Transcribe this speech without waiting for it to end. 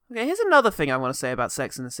Okay, here's another thing I want to say about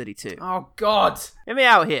Sex and the City 2. Oh, God. Hear me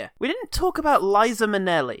out here. We didn't talk about Liza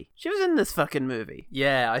Minnelli. She was in this fucking movie.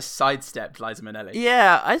 Yeah, I sidestepped Liza Minnelli.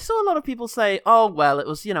 Yeah, I saw a lot of people say, oh, well, it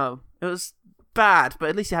was, it was bad, but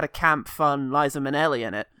at least you had a camp, fun Liza Minnelli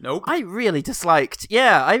in it. Nope. I really disliked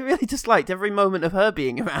every moment of her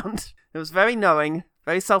being around. It was very knowing,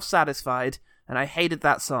 very self-satisfied, and I hated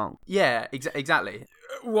that song. Yeah, exactly.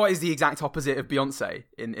 What is the exact opposite of Beyonce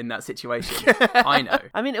in that situation? I know.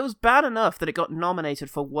 I mean, it was bad enough that it got nominated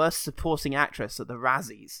for Worst Supporting Actress at the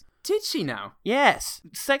Razzies. Did she now? Yes.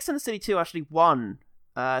 Sex and the City 2 actually won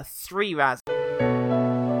 3 Razzies.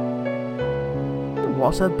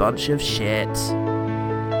 What a bunch of shit.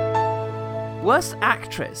 Worst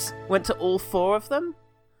Actress went to all 4 of them,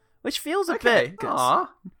 which feels a bit... Aww.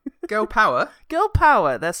 Girl power. Girl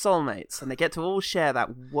power, they're soulmates, and they get to all share that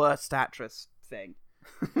Worst Actress thing.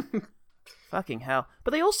 Fucking hell.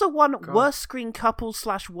 But they also won Worst Screen Couple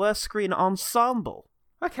 / Worst Screen Ensemble.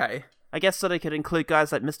 Okay. I guess so they could include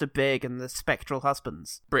guys like Mr. Big and the Spectral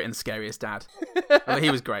Husbands. Britain's Scariest Dad. Oh,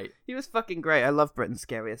 he was great. He was fucking great. I love Britain's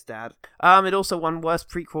Scariest Dad. It also won Worst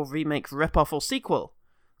Prequel, Remake, Ripoff or Sequel.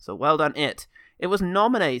 So well done it. It was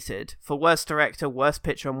nominated for Worst Director, Worst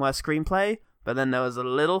Picture and Worst Screenplay, but then there was a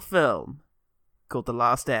little film called The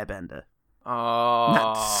Last Airbender. Oh.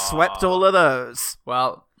 That swept all of those.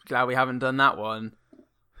 Well, glad we haven't done that one.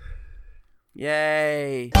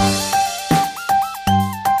 Yay.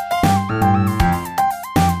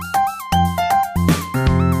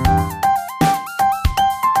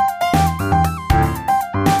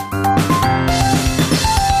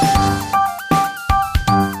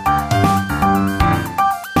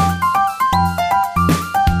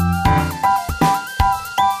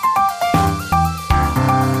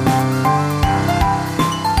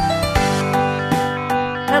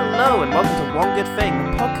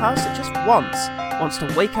 That just wants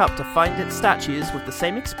to wake up to find its statues with the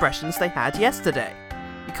same expressions they had yesterday.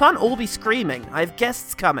 You can't all be screaming. I have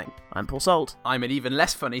guests coming. I'm Paul Salt. I'm an even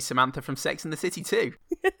less funny Samantha from Sex and the City 2.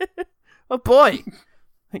 Oh boy.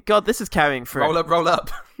 Thank God this is carrying through. Roll up, roll up.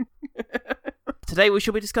 Today we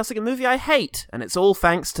shall be discussing a movie I hate, and it's all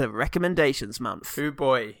thanks to Recommendations Month. Oh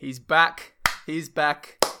boy, he's back. He's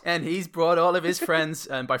back. And he's brought all of his friends,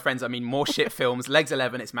 and by friends I mean more shit films. Legs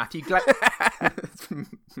 11, it's Matthew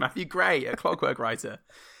Gray, a Clockwork writer,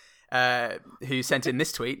 who sent in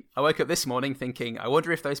this tweet. I woke up this morning thinking, I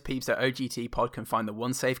wonder if those peeps at OGT Pod can find the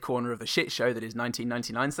one safe corner of the shit show that is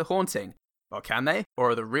 1999's The Haunting. Or can they? Or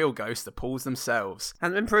are the real ghosts the Pauls themselves?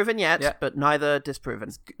 Hasn't been proven yet, but neither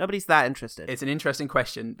disproven. Nobody's that interested. It's an interesting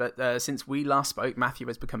question, but since we last spoke, Matthew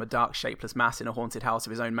has become a dark, shapeless mass in a haunted house of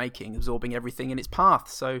his own making, absorbing everything in its path.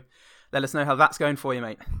 So let us know how that's going for you,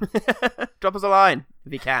 mate. Drop us a line,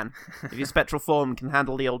 if you can. If your spectral form can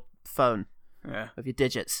handle the old phone. Yeah. Of your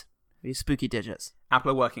digits. Of your spooky digits.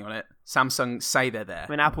 Apple are working on it. Samsung say they're there.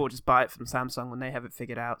 I mean, Apple will just buy it from Samsung when they have it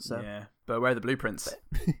figured out, so... Yeah, but where are the blueprints?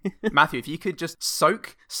 Matthew, if you could just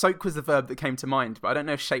soak was the verb that came to mind, but I don't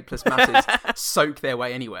know if shapeless masses soak their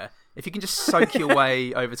way anywhere. If you can just soak your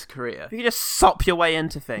way over to Korea. If you can just sop your way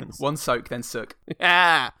into things. One soak, then sook.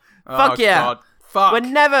 Yeah. Fuck yeah. God. Fuck.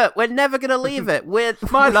 We're never gonna leave it.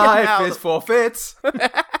 My life is forfeit.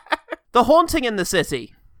 The Haunting in the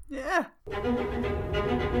City. Yeah.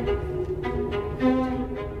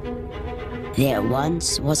 There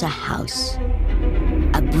once was a house,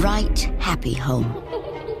 a bright, happy home.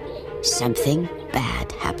 Something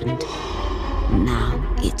bad happened.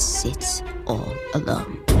 Now it sits all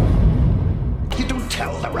alone. You don't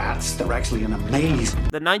tell the rats, they're actually in a maze.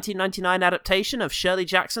 The 1999 adaptation of Shirley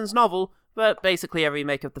Jackson's novel, but basically a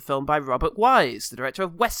remake of the film by Robert Wise, the director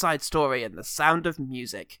of West Side Story and The Sound of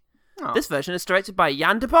Music. Oh. This version is directed by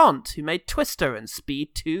Jan de Bont, who made Twister and Speed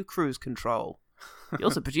 2 Cruise Control. He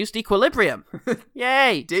also produced Equilibrium.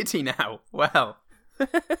 Yay! Did he now? Well.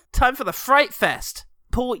 Time for the Fright Fest.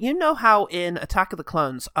 Paul, you know how in Attack of the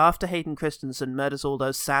Clones, after Hayden Christensen murders all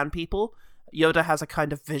those sand people, Yoda has a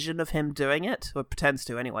kind of vision of him doing it? Or pretends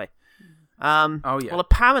to, anyway. Oh, yeah. Well,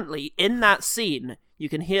 apparently, in that scene, you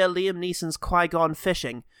can hear Liam Neeson's Qui-Gon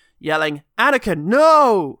fishing, yelling, Anakin,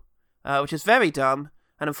 no! Which is very dumb,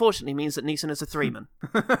 and unfortunately means that Neeson is a three-man.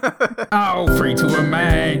 Oh, free to a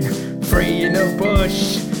man, free in the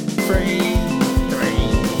bush, free,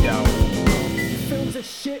 yo. Film's a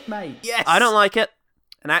shit, mate. Yes! I don't like it.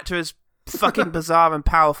 An actor as fucking bizarre and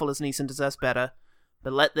powerful as Neeson deserves better,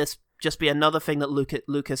 but let this just be another thing that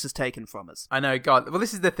Lucas has taken from us. I know, God. Well,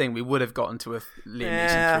 this is the thing. We would have gotten to a Liam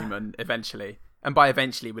Neeson three-man eventually. And by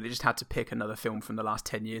eventually, we'd have just had to pick another film from the last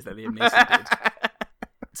 10 years that Liam Neeson did.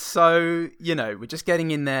 So, we're just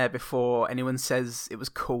getting in there before anyone says it was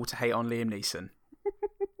cool to hate on Liam Neeson.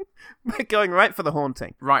 We're going right for the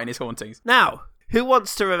haunting. Right in his hauntings. Now, who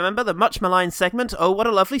wants to remember the much maligned segment, Oh, What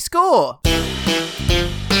a Lovely Score?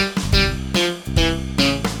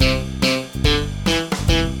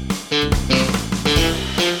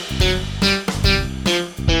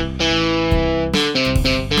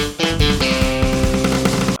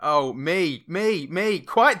 Oh, me.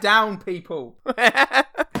 Quiet down, people. Get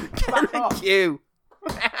the cue.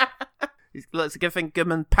 It's a good thing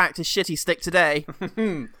Goodman packed his shitty stick today, because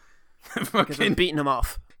we're Fucking beating him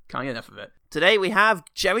off. can't get enough of it. Today we have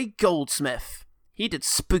Jerry Goldsmith. He did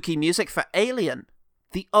spooky music for Alien,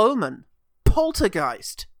 The Omen,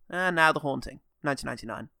 Poltergeist, and now The Haunting,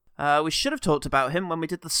 1999. We should have talked about him when we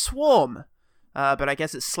did The Swarm, but I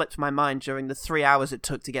guess it slipped my mind during the 3 hours it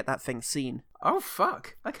took to get that thing seen. Oh,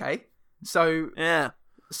 fuck. Okay. So Yeah.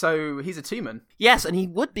 he's a two-man. Yes, and he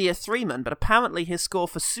would be a 3-man, but apparently his score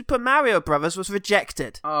for Super Mario Bros. Was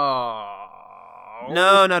rejected. Oh.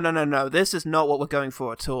 No. This is not what we're going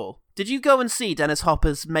for at all. Did you go and see Dennis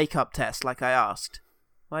Hopper's makeup test like I asked?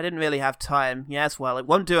 Well, I didn't really have time. Yes, well, it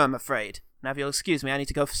won't do, I'm afraid. Now, if you'll excuse me, I need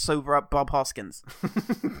to go sober up Bob Hoskins.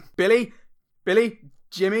 Billy,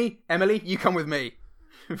 Jimmy, Emily, you come with me.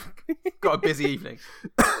 Got a busy evening.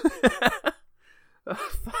 Oh,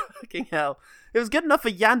 fucking hell. It was good enough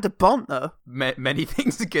for Jan de Bont, though. Many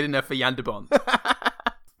things are good enough for Jan de Bont.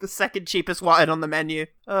 The second cheapest wine on the menu.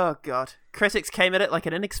 Oh, God. Critics came at it like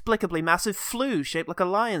an inexplicably massive flu shaped like a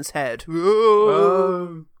lion's head.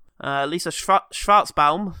 Oh. Lisa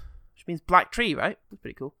Schwarzbaum, which means black tree, right? That's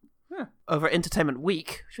pretty cool. Yeah. Over at Entertainment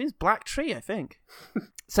Week, which means black tree, I think,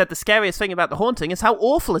 said the scariest thing about The Haunting is how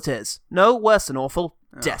awful it is. No, worse than awful,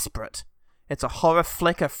 desperate. It's a horror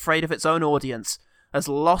flick afraid of its own audience, as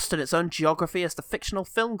lost in its own geography as the fictional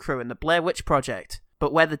film crew in the Blair Witch Project,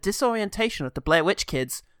 but where the disorientation of the Blair Witch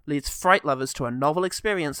Kids leads fright lovers to a novel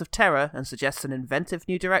experience of terror and suggests an inventive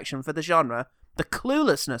new direction for the genre, the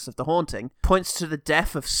cluelessness of The Haunting points to the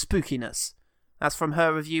death of spookiness. That's from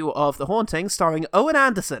her review of The Haunting, starring Owen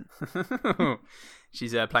Anderson.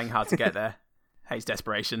 She's playing hard to get there. Hates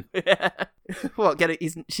desperation. What?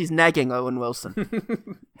 She's negging Owen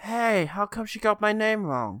Wilson. Hey, how come she got my name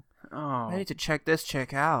wrong? Oh, I need to check this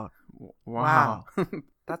chick out. wow.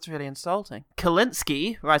 That's really insulting.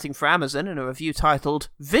 Kalinsky, writing for Amazon in a review titled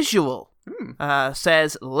Visual,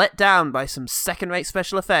 says, let down by some second-rate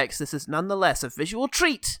special effects, this is nonetheless a visual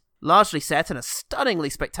treat. Largely set in a stunningly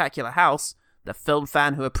spectacular house, the film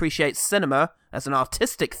fan who appreciates cinema as an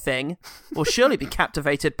artistic thing will surely be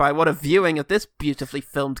captivated by what a viewing of this beautifully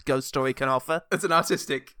filmed ghost story can offer. It's an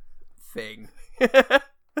artistic thing.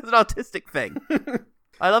 It's an artistic thing.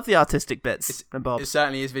 I love the artistic bits and bobs. It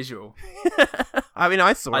certainly is visual. I mean,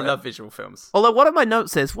 I saw it. I love visual films. Although one of my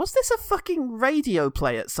notes is, was this a fucking radio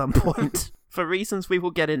play at some point? For reasons we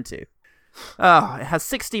will get into. It has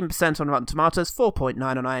 16% on Rotten Tomatoes, 4.9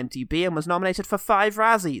 on IMDb, and was nominated for 5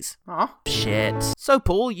 Razzies. Oh, Shit. So,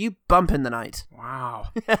 Paul, you bump in the night. wow.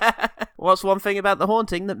 What's one thing about The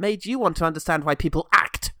Haunting that made you want to understand why people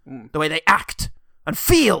act? The way they act. And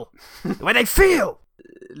feel. The way they feel.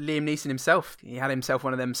 Liam Neeson himself. He had himself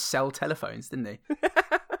one of them cell telephones, didn't he?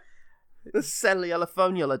 The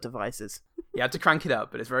cellular devices. He had to crank it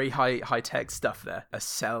up, but it's very high-tech stuff there. A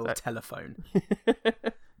cell telephone.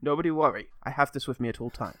 Nobody worry. I have this with me at all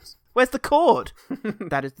times. Where's the cord?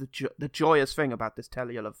 That is the joyous thing about this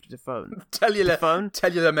cellular phone.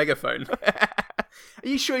 Cellular megaphone. Are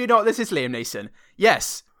you sure you know what this is, Liam Neeson?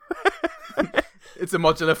 Yes. It's a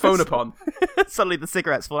modular phone-upon. Suddenly the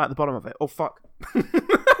cigarettes fall out the bottom of it. Oh, fuck.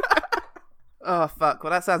 Oh, fuck.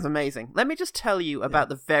 Well, that sounds amazing. Let me just tell you about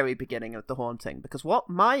the very beginning of The Haunting, because what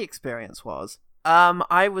my experience was,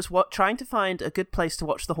 I was trying to find a good place to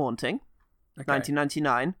watch The Haunting,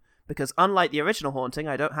 1999, because unlike the original Haunting,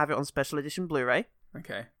 I don't have it on special edition Blu-ray.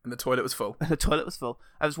 Okay. And the toilet was full. The toilet was full.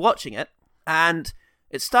 I was watching it, and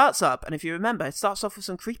it starts up, and if you remember, it starts off with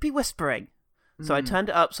some creepy whispering. So I turned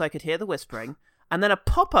it up so I could hear the whispering, and then a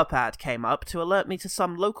pop-up ad came up to alert me to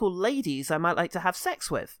some local ladies I might like to have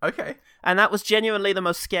sex with. Okay. And that was genuinely the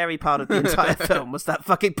most scary part of the entire film, was that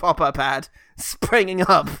fucking pop-up ad springing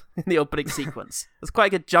up in the opening sequence. It's quite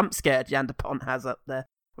a good jump scare Jan de Bont has up there.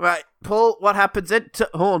 Right, Paul, what happens in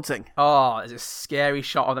Haunting? Oh, there's a scary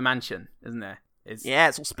shot of the mansion, isn't there? Yeah,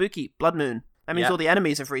 it's all spooky. Blood moon. That means all the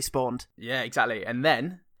enemies have respawned. Yeah, exactly. And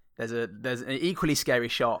then there's an equally scary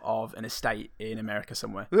shot of an estate in America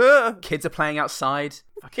somewhere. Kids are playing outside.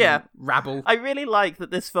 Fucking rabble. I really like that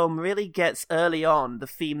this film really gets early on the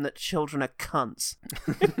theme that children are cunts.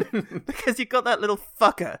 Because you've got that little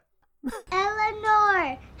fucker.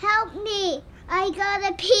 Eleanor, help me. I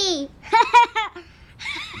gotta pee.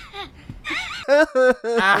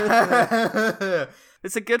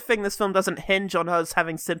 It's a good thing this film doesn't hinge on us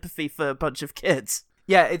having sympathy for a bunch of kids.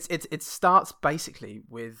 Yeah, it starts basically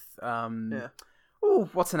with oh,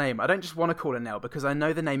 what's her name? I don't just want to call her Nell because I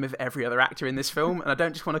know the name of every other actor in this film, and I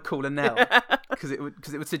don't just want to call her Nell because it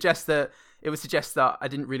would suggest that I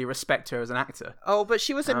didn't really respect her as an actor. Oh, but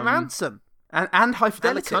she was in Ransom and High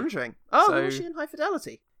Fidelity, and The Conjuring. Oh, So- who was she in High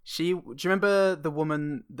Fidelity? Do you remember the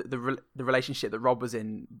woman, the relationship that Rob was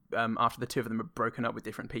in after the two of them had broken up with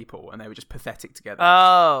different people and they were just pathetic together?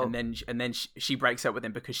 Oh, And then she breaks up with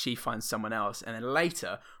him because she finds someone else. And then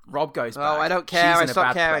later, Rob goes back. I don't care. She's I in a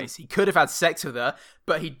stopped bad caring. place. He could have had sex with her,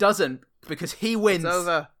 but he doesn't because he wins. it's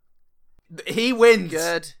over. He wins.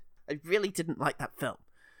 Good. I really didn't like that film.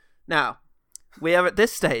 Now, we are at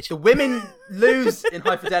this stage. The women lose in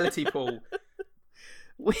High Fidelity, Paul.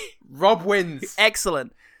 Rob wins.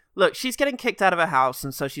 Excellent. Look, she's getting kicked out of her house,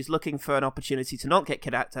 and so she's looking for an opportunity to not get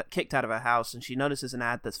kicked out of her house, and she notices an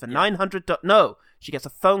ad that's for $900. No, she gets a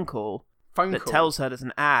phone call that tells her there's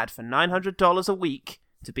an ad for $900 a week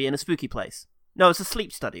to be in a spooky place. No, it's a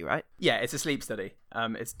sleep study, right? Yeah, it's a sleep study.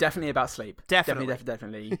 It's definitely about sleep. Definitely.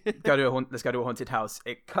 Definitely. Let's go to a haunted house.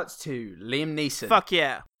 It cuts to Liam Neeson. Fuck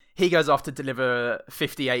yeah. He goes off to deliver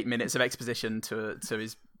 58 minutes of exposition to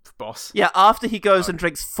his boss. Yeah, after he goes and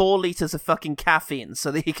drinks 4 liters of fucking caffeine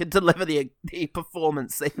so that he can deliver the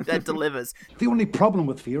performance that delivers. The only problem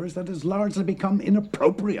with fear is that it's largely become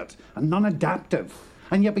inappropriate and non-adaptive.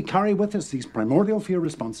 And yet we carry with us these primordial fear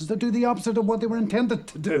responses that do the opposite of what they were intended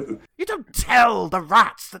to do. You don't tell the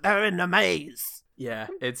rats that they're in the maze. Yeah,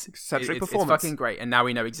 it's performance. fucking great, and now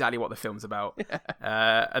we know exactly what the film's about.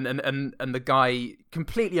 And the guy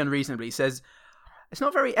completely unreasonably says, "It's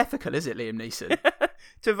not very ethical, is it, Liam Neeson?"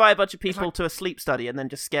 To invite a bunch of people to a sleep study and then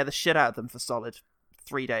just scare the shit out of them for solid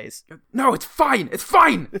 3 days. No, it's fine. It's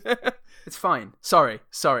fine. It's fine. Sorry.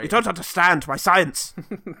 You don't understand my science.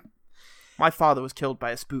 My father was killed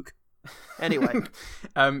by a spook. Anyway.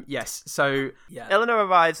 Yes. So yeah, Eleanor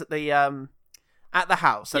arrives at the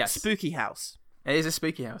house, at the spooky house. It is a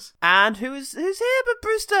spooky house. And who's here but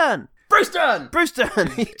Bruce Dern? Bruce Dern!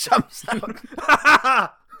 He jumps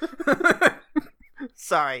out.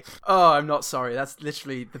 Sorry. Oh, I'm not sorry. That's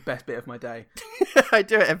literally the best bit of my day. I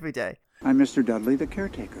do it every day. I'm Mr. Dudley, the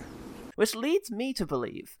caretaker. Which leads me to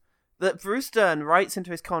believe that Bruce Dern writes into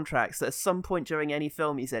his contracts that at some point during any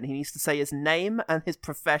film he's in, he needs to say his name and his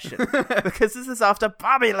profession. Because this is after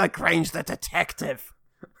Bobby LaGrange, the detective.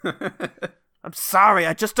 I'm sorry,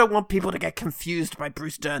 I just don't want people to get confused by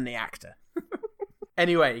Bruce Dern, the actor.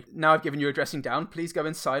 Anyway, now I've given you a dressing down, please go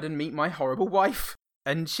inside and meet my horrible wife.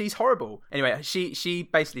 And she's horrible. Anyway, she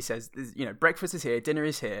basically says, breakfast is here, dinner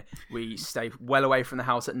is here. We stay well away from the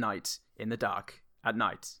house at night, in the dark. At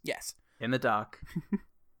night. Yes. In the dark.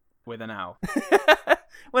 With an owl.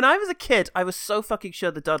 When I was a kid, I was so fucking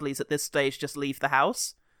sure the Dudleys at this stage just leave the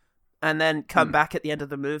house and then come back at the end of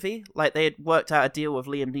the movie. Like they had worked out a deal with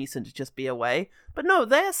Liam Neeson to just be away. But no,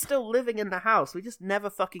 they're still living in the house. We just never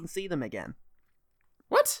fucking see them again.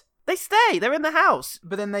 What? They stay. They're in the house.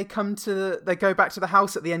 But then they go back to the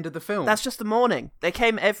house at the end of the film. That's just the morning. They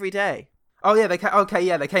came every day. Oh yeah, they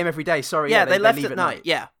came every day. Sorry, yeah, they left leave at night.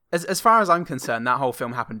 Yeah. As far as I'm concerned, that whole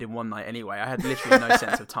film happened in one night anyway. I had literally no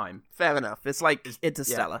sense of time. Fair enough. It's like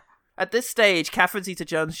Interstellar. Yeah. At this stage, Catherine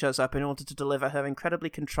Zeta-Jones shows up in order to deliver her incredibly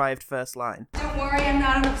contrived first line. Don't worry, I'm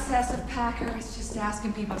not an obsessive packer. It's just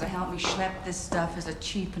asking people to help me schlep this stuff is a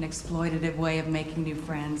cheap and exploitative way of making new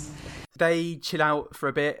friends. They chill out for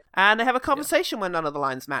a bit. And they have a conversation where none of the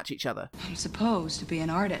lines match each other. I'm supposed to be an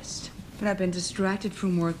artist, but I've been distracted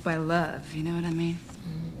from work by love, you know what I mean?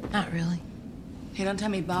 Not really. Hey, don't tell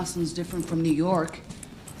me Boston's different from New York.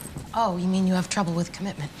 Oh, you mean you have trouble with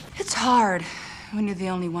commitment? It's hard when you're the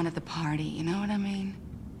only one at the party, you know what I mean?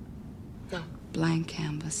 No. Blank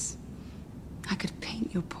canvas. I could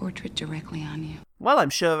paint your portrait directly on you. Well, I'm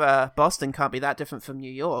sure Boston can't be that different from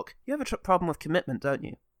New York. You have a problem with commitment, don't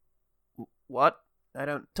you? What?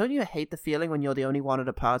 Don't you hate the feeling when you're the only one at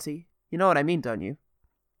a party? You know what I mean, don't you?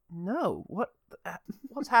 No.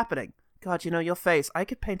 What's happening? God, your face. I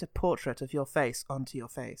could paint a portrait of your face onto your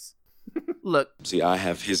face. Look. See, I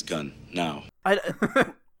have his gun now.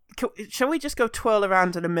 Shall we just go twirl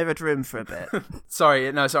around in a mirrored room for a bit? Sorry,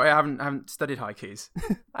 I haven't studied haikus.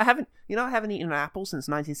 I haven't eaten an apple since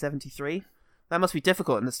 1973. That must be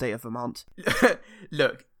difficult in the state of Vermont.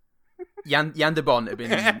 Look, Jan de Bont had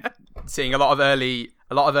been seeing a lot of early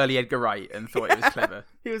Edgar Wright and thought it was clever.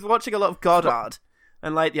 He was watching a lot of Goddard.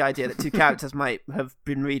 And like the idea that two characters might have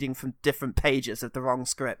been reading from different pages of the wrong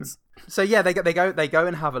scripts. So yeah, they go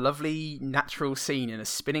and have a lovely natural scene in a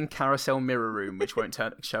spinning carousel mirror room, which won't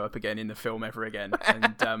show up again in the film ever again.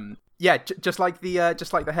 And just like the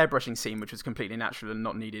hairbrushing scene, which was completely natural and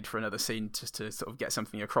not needed for another scene, just to sort of get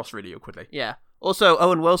something across really awkwardly. Yeah. Also,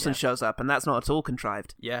 Owen Wilson shows up, and that's not at all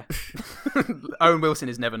contrived. Yeah. Owen Wilson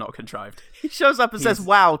is never not contrived. He shows up and says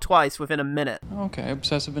 "wow" twice within a minute. Okay,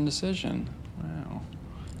 obsessive indecision. Wow.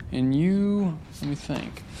 And you, let me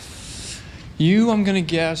think. You, I'm gonna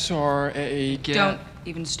guess, are a... Don't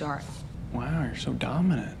even start. Wow, you're so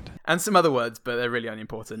dominant. And some other words, but they're really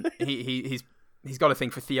unimportant. He's got a thing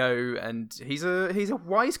for Theo, and he's a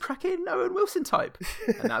wisecracking Owen Wilson type,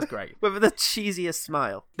 and that's great. With the cheesiest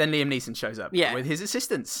smile. Then Liam Neeson shows up with his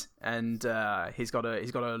assistants, and he's got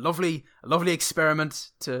a lovely experiment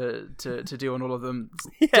to do on all of them.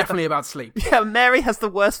 It's definitely about sleep. Yeah, Mary has the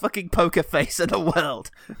worst fucking poker face in the world.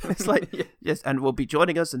 It's like, yes, and will be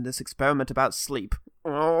joining us in this experiment about sleep.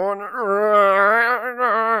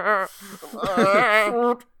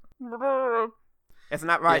 Isn't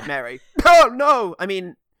that right, Mary? Oh, no! I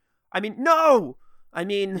mean, no! I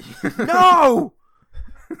mean, no!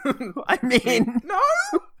 I mean... No!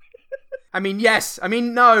 I mean, yes! I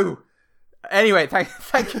mean, no! Anyway,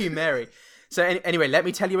 thank you, Mary. So, anyway, let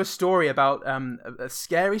me tell you a story about, a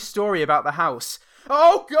scary story about the house.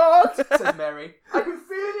 Oh, God! Said Mary. I can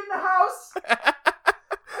feel it in the house! I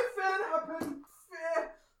feel it happen!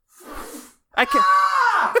 I can...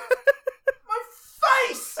 Ah! My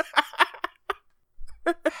face!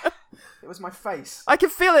 It was my face. I can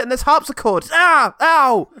feel it in this harpsichord. Ah!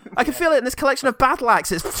 Ow! I can feel it in this collection of battle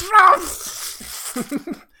axes.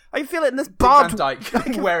 I can feel it in this barbed... Van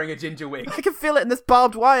Dyke wearing a ginger wig. I can feel it in this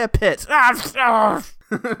barbed wire pit. Ah!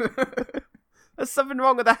 There's something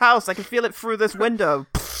wrong with the house. I can feel it through this window.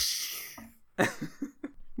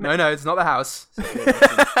 No, it's not the house.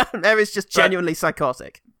 Mary's just genuinely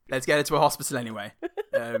psychotic. Let's get her to a hospital anyway.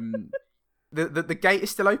 The gate is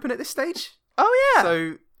still open at this stage. Oh yeah.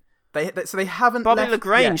 So they haven't. Bobby left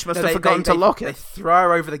LaGrange must have forgotten to lock it. They throw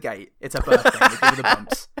her over the gate. It's her birthday. They give her the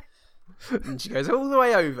bumps, and she goes all the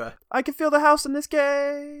way over. I can feel the house in this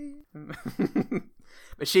gate.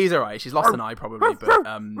 But she's alright. She's lost an eye probably, but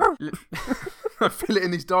I feel it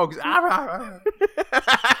in these dogs.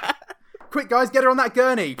 Quick, guys, get her on that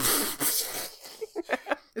gurney.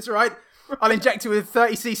 It's alright. I'll inject her with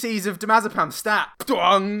 30 cc's of diazepam stat.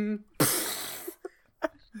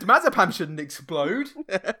 Diazepam shouldn't explode.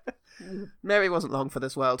 Mary wasn't long for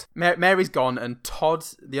this world. Mary's gone, and Todd,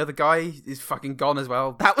 the other guy, is fucking gone as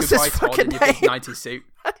well. That was Goodbye, his Todd, fucking in your name. big 90s suit.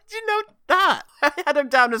 How did you know that? I had him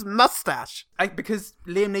down as mustache. Because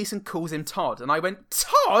Liam Neeson calls him Todd, and I went,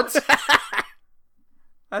 Todd?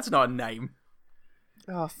 That's not a name.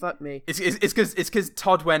 Oh, fuck me. It's because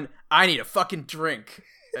Todd went, I need a fucking drink.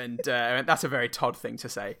 And that's a very Todd thing to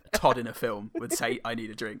say. Todd in a film would say, I need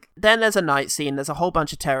a drink. Then there's a night scene. There's a whole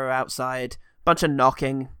bunch of terror outside. Bunch of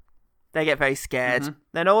knocking. They get very scared. Mm-hmm.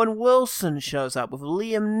 Then Owen Wilson shows up with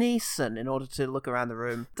Liam Neeson in order to look around the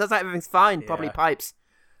room. Turns out everything's fine. Probably pipes.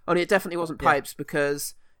 Only it definitely wasn't pipes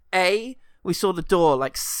because, A, we saw the door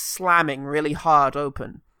like slamming really hard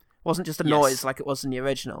open. It wasn't just a noise like it was in the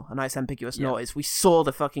original. A nice ambiguous noise. We saw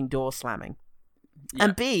the fucking door slamming. Yeah.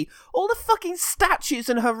 And B, all the fucking statues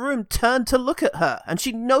in her room turned to look at her, and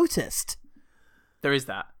she noticed. There is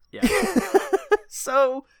that, yeah.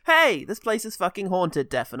 So, hey, this place is fucking haunted,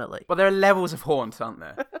 definitely. Well, there are levels of haunt, aren't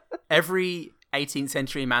there? Every 18th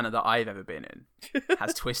century manor that I've ever been in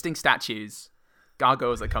has twisting statues,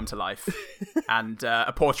 gargoyles that come to life, and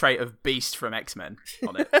a portrait of Beast from X-Men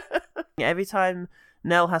on it. Every time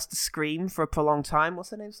Nell has to scream for a prolonged time,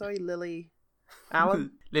 what's her name, sorry? Lily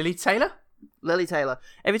Allen? Lily Taylor? Lily Taylor.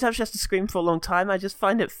 Every time she has to scream for a long time, I just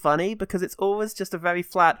find it funny because it's always just a very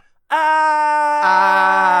flat yeah,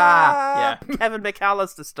 Kevin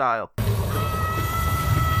McAllister style.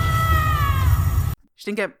 She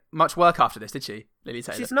didn't get much work after this, did she, Lily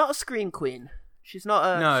Taylor? She's not a scream queen. She's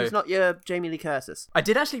not She's not your Jamie Lee Curtis. I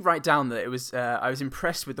did actually write down that it was. I was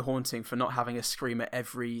impressed with The Haunting for not having a scream at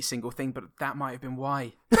every single thing, but that might have been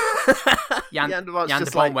why. Jan de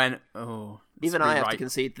Bont went, oh. Even I have to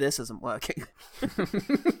concede this isn't working.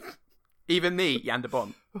 Even me, Jan de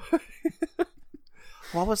Bont.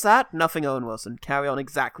 What was that? Nothing, Owen Wilson. Carry on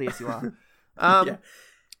exactly as you are.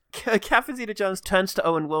 Catherine Zeta-Jones turns to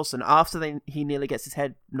Owen Wilson after he nearly gets his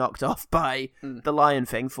head knocked off by the lion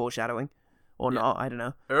thing, foreshadowing. Or not, I don't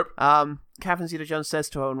know. Catherine Zeta-Jones says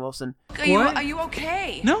to Owen Wilson, Are you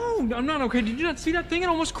okay? No, I'm not okay. Did you not see that thing? It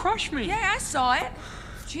almost crushed me. Yeah, I saw it.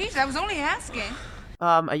 Jeez, I was only asking.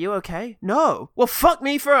 Are you okay? No. Well, fuck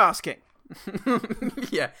me for asking.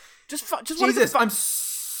 Yeah. Just Jesus, I'm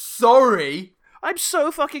sorry. I'm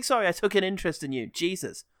so fucking sorry I took an interest in you.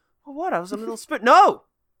 Jesus. Well, what? I was a little No!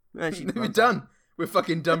 We're done. We're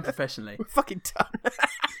fucking done professionally. We're fucking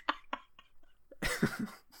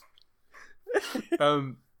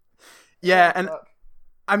done. Yeah, and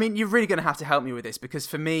I mean, you're really going to have to help me with this, because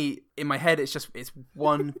for me, in my head, it's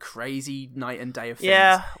one crazy night and day of things.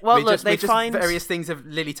 Yeah, well, they find various things of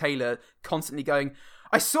Lily Taylor constantly going,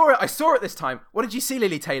 I saw it this time. What did you see,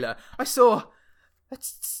 Lily Taylor? I saw a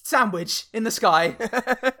sandwich in the sky,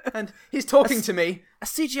 and he's talking to me. A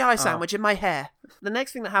CGI sandwich in my hair. The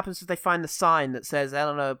next thing that happens is they find the sign that says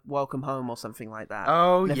Eleanor, welcome home, or something like that.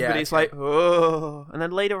 Oh, and yeah. Everybody's like, oh. And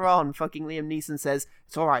then later on, fucking Liam Neeson says,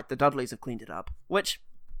 it's alright, the Dudleys have cleaned it up. Which,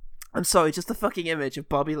 I'm sorry, just the fucking image of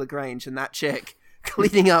Bobby LaGrange and that chick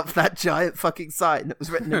cleaning up that giant fucking sign that was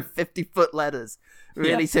written in 50-foot letters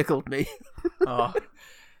really tickled me. Oh.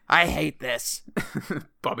 I hate this.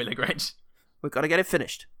 Bobby LaGrange. We've got to get it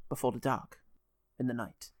finished before the dark. In the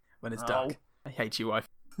night. When it's dark. I hate you, wife.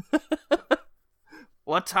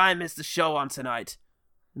 What time is the show on tonight?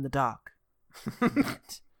 In the dark.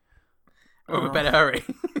 Well, we better hurry.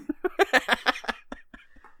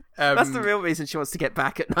 That's the real reason she wants to get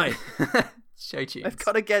back at night. Show tunes. I've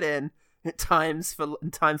got to get in time for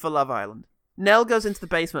Love Island. Nell goes into the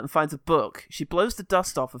basement and finds a book. She blows the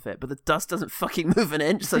dust off of it, but the dust doesn't fucking move an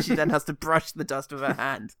inch, so she then has to brush the dust with her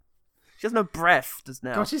hand. She has no breath, does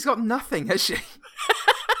Nell. God, she's got nothing, has she?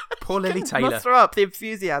 Poor Lily Taylor. Muster up the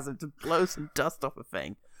enthusiasm to blow some dust off a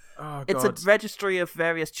thing. Oh, God. It's a registry of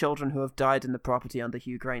various children who have died in the property under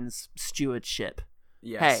Hugh Grain's stewardship.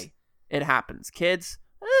 Yes. Hey, it happens. Kids,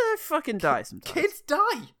 they fucking die sometimes. Kids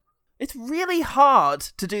die. It's really hard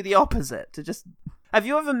to do the opposite. To just... Have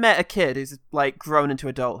you ever met a kid who's like grown into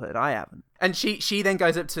adulthood? I haven't. And she then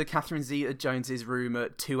goes up to Catherine Zeta-Jones's room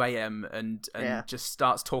at 2 a.m. and just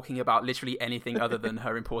starts talking about literally anything other than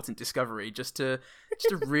her important discovery, just to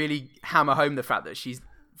really hammer home the fact that she's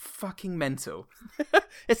fucking mental.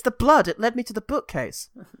 It's the blood. It led me to the bookcase.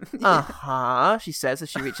 She says as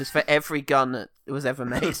she reaches for every gun that was ever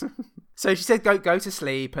made. So she said, "Go to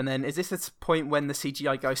sleep." And then is this the point when the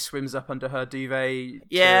CGI ghost swims up under her duvet?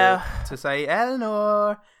 Yeah. To say,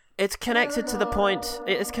 Eleanor. It's connected to the point.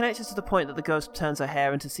 It is connected to the point that the ghost turns her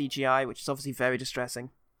hair into CGI, which is obviously very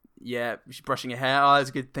distressing. Yeah, she's brushing her hair. Oh,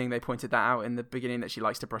 it's a good thing they pointed that out in the beginning, that she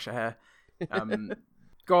likes to brush her hair.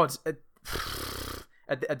 God.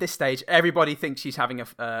 At this stage, everybody thinks she's having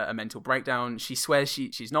a mental breakdown. She swears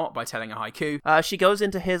she's not by telling a haiku. She goes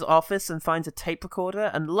into his office and finds a tape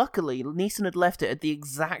recorder, and luckily, Neeson had left it at the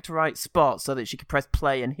exact right spot so that she could press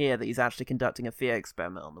play and hear that he's actually conducting a fear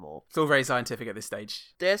experiment on them all. It's all very scientific at this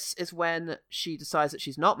stage. This is when she decides that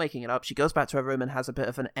she's not making it up. She goes back to her room and has a bit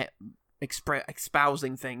of an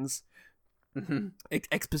espousing things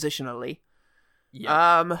expositionally.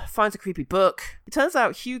 Yeah. Finds a creepy book. It turns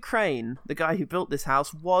out Hugh Crane, the guy who built this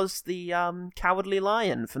house, was the Cowardly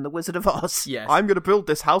Lion from The Wizard of Oz. Yes. I'm going to build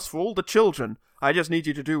this house for all the children. I just need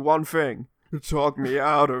you to do one thing. Talk me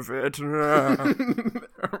out of it.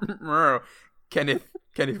 Kenneth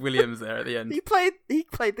Williams there at the end. He played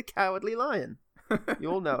the Cowardly Lion.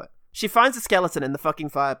 You all know it. She finds a skeleton in the fucking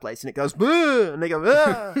fireplace, and it goes, boo! And they go,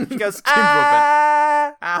 ah! She goes,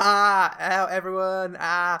 Everyone,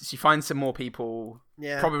 She finds some more people,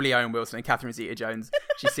 probably Owen Wilson and Catherine Zeta-Jones.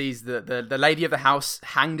 She sees the lady of the house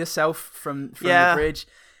hanged herself from the bridge,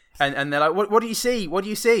 and they're like, what do you see? What do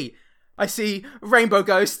you see? I see rainbow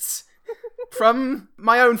ghosts from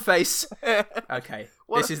my own face. Okay,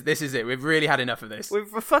 this is it. We've really had enough of this. We're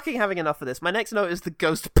fucking having enough of this. My next note is the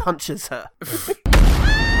ghost punches her.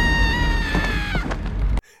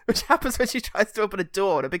 Which happens when she tries to open a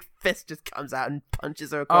door and a big fist just comes out and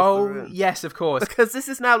punches her across the room. Oh, yes, of course. Because this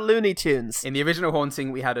is now Looney Tunes. In the original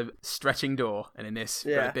Haunting, we had a stretching door, and in this,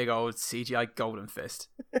 we got a big old CGI golden fist.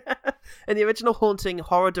 In the original Haunting,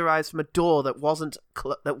 horror derives from a door that wasn't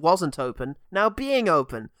open, now being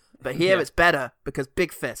open. But here it's better, because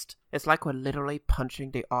big fist. It's like we're literally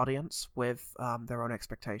punching the audience with their own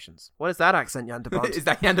expectations. What is that accent, Jan de Bont? Is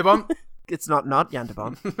that Jan de Bont? It's not Jan de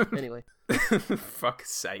Bont. Anyway.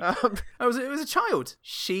 Fuck's sake. It was a child.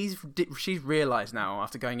 She's realised now,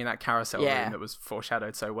 after going in that carousel room that was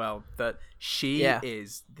foreshadowed so well, that she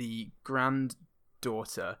is the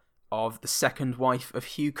granddaughter of the second wife of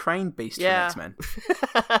Hugh Crane, Beast from X-Men.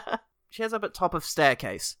 She ends up at top of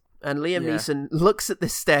staircase, and Liam Neeson looks at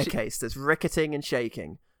this staircase that's ricketing and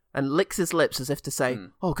shaking, and licks his lips as if to say,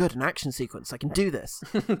 oh good, an action sequence, I can do this.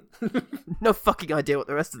 No fucking idea what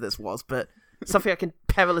the rest of this was, but Something I can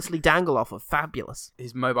perilously dangle off of. Fabulous.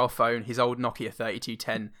 His mobile phone, his old Nokia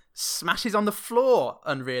 3210, smashes on the floor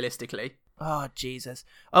unrealistically. Oh, Jesus.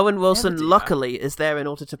 Owen Wilson, luckily, is there in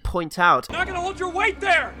order to point out... You're not going to hold your weight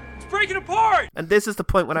there! It's breaking apart! And this is the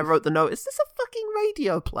point when I wrote the note. Is this a fucking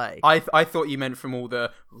radio play? I thought you meant from all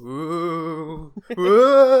the... Ooh,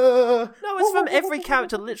 No, it's from every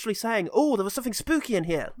character literally saying, oh, there was something spooky in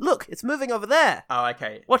here. Look, it's moving over there. Oh,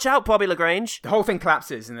 okay. Watch out, Bobby LaGrange. The whole thing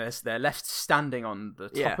collapses and they're left standing on the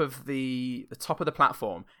top Yeah. of the top of the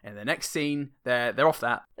platform. And the next scene, they're off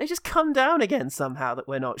that. They just come down again somehow that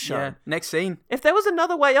we're not shown. Yeah. Next scene. If there was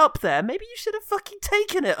another way up there, maybe you should have fucking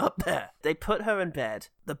taken it up there. They put her in bed.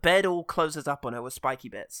 The bed all closes up on her with spiky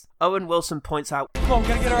bits. Owen Wilson points out, Come on,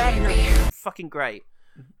 gotta get her out of here. fucking great.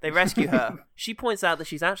 They rescue her. She points out that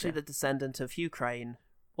she's actually the descendant of Hugh Crane.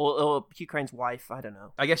 Or Hugh Crane's wife, I don't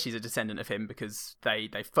know. I guess she's a descendant of him because they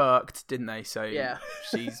fucked, didn't they? So Yeah.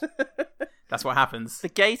 she's... That's what happens. The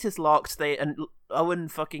gate is locked. And Owen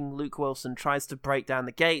fucking Luke Wilson tries to break down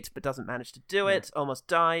the gate, but doesn't manage to do it. Almost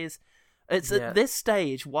dies. It's at this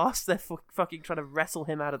stage, whilst they're fucking trying to wrestle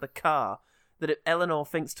him out of the car, that Eleanor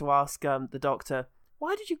thinks to ask the doctor,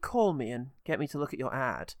 "Why did you call me and get me to look at your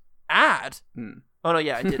ad?" Ad? Oh no,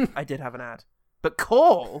 yeah, I did have an ad, but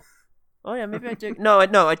call. Oh yeah, maybe I did. No,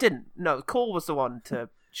 I didn't. No, call was the one to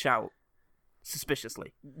shout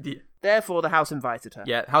suspiciously. Yeah. Therefore, the house invited her.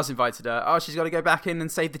 Yeah, house invited her. Oh, she's got to go back in and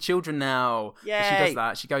save the children now. Yay. She does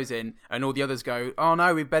that. She goes in, and all the others go, "Oh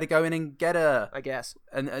no, we better go in and get her." I guess.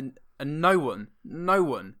 And no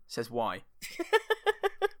one says why.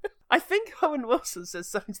 I think Owen Wilson says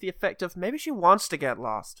something to the effect of, maybe she wants to get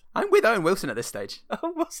lost. I'm with Owen Wilson at this stage.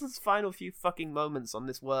 Owen Wilson's final few fucking moments on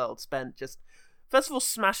this world spent just, first of all,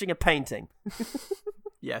 smashing a painting.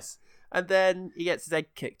 Yes. And then he gets his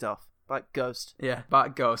egg kicked off. Like Ghost. Yeah,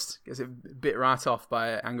 but Ghost gets it bit right off by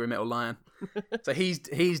an angry metal lion. So he's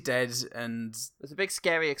dead, and there's a big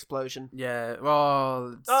scary explosion. Yeah,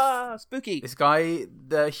 well, spooky. This guy,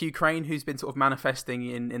 the Hugh Crane, who's been sort of manifesting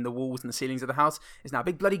in the walls and the ceilings of the house, is now a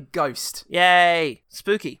big bloody ghost. Yay,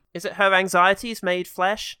 spooky. Is it her anxieties made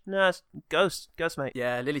flesh? No, it's ghost, mate.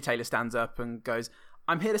 Yeah, Lily Taylor stands up and goes,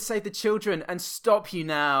 "I'm here to save the children and stop you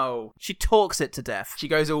now." She talks it to death. She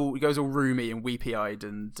goes all roomy and weepy-eyed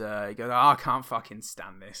and goes, "Oh, I can't fucking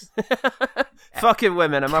stand this." Fucking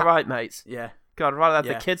women, am I right, mates? Yeah. God, I'd rather have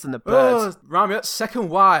the kids than the birds. Oh, Rami, that's second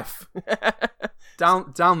wife.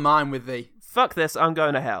 down mine with thee. Fuck this, I'm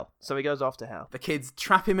going to hell. So he goes off to hell. The kids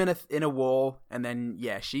trap him in a wall, and then,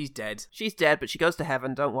 yeah, she's dead. She's dead, but she goes to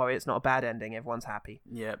heaven. Don't worry, it's not a bad ending. Everyone's happy.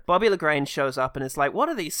 Yeah. Bobby LaGrange shows up and is like, what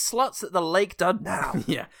are these sluts at the lake done now?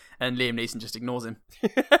 Yeah, and Liam Neeson just ignores him.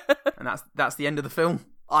 And that's the end of the film.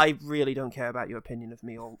 I really don't care about your opinion of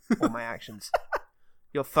me or my actions.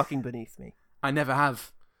 You're fucking beneath me. I never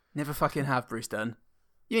have. Never fucking have, Bruce Dern.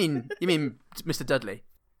 You mean Mr. Dudley?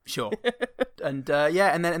 Sure. And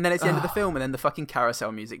and then it's the end of the film, and then the fucking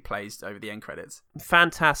carousel music plays over the end credits.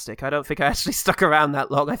 Fantastic. I don't think I actually stuck around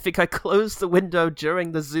that long. I think I closed the window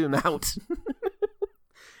during the zoom out.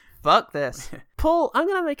 Fuck this. Paul, I'm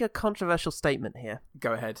going to make a controversial statement here.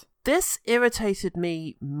 Go ahead. This irritated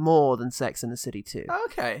me more than Sex and the City 2.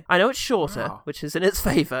 Okay. I know it's shorter, which is in its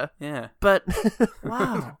favour. Yeah. But,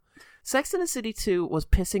 wow. Sex and the City 2 was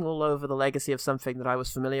pissing all over the legacy of something that I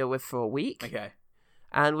was familiar with for a week. Okay.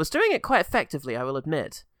 And was doing it quite effectively, I will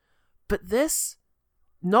admit. But this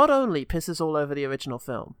not only pisses all over the original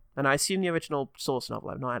film, and I assume the original source novel,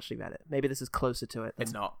 I've not actually read it. Maybe this is closer to it.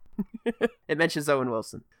 It's not. It mentions Owen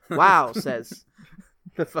Wilson. Wow, says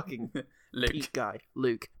the fucking Luke. Pete guy,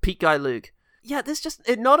 Luke. Pete guy Luke. Yeah,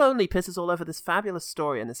 it not only pisses all over this fabulous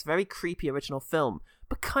story and this very creepy original film,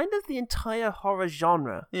 but kind of the entire horror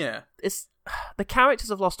genre. Yeah. The characters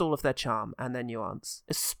have lost all of their charm and their nuance,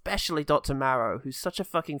 especially Dr. Marrow, who's such a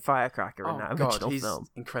fucking firecracker in that original he's film.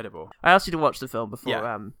 Incredible. I asked you to watch the film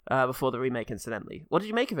before the remake, incidentally. What did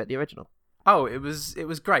you make of it, the original? Oh, it was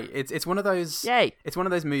great. It's one of those. Yay! It's one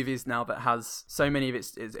of those movies now that has so many of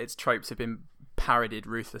its tropes have been parodied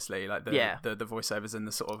ruthlessly, like the voiceovers and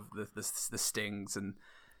the sort of the stings and.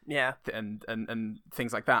 Yeah, and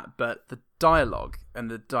things like that. But the dialogue and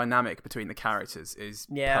the dynamic between the characters is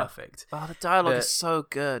perfect. Oh, the dialogue is so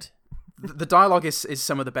good. The dialogue is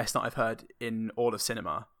some of the best that I've heard in all of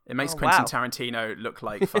cinema. It makes Quentin Tarantino look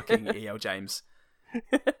like fucking E.L. James.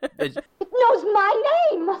 It knows my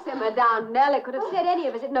name! Simmer down, Nell. It could have said any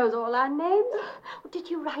of us. It knows all our names. Did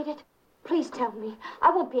you write it? Please tell me. I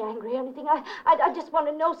won't be angry or anything. I just want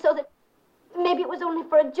to know so that maybe it was only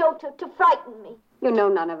for a joke to frighten me. You know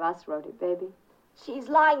none of us wrote it, baby. She's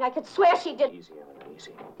lying. I could swear she did. Easy, Eleanor,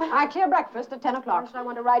 easy. I clear breakfast at 10 o'clock. I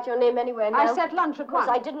want to write your name anywhere now. I set lunch at 1.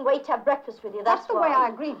 I didn't wait to have breakfast with you. That's the way I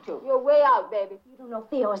agreed to. You're way out, baby. You don't know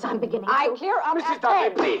Theo as I'm beginning I to. clear up Mrs. at Dudley,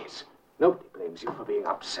 10. please. Nobody blames you for being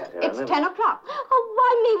upset, Eleanor. It's 10 o'clock. Oh,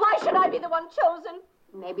 why me? Why should I be the one chosen?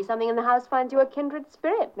 Maybe something in the house finds you a kindred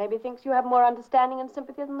spirit. Maybe thinks you have more understanding and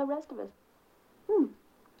sympathy than the rest of us.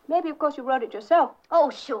 Maybe, of course, you wrote it yourself. Oh,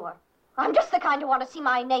 sure. I'm just the kind who want to see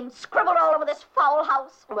my name scribbled all over this foul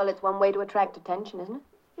house. Well, it's one way to attract attention, isn't it?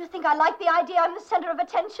 You think I like the idea I'm the center of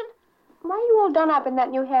attention? Why are you all done up in that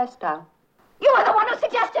new hairstyle? You are the one who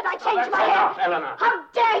suggested I change my enough, hair. Eleanor. How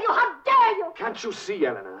dare you? How dare you? Can't you see,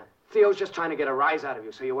 Eleanor? Theo's just trying to get a rise out of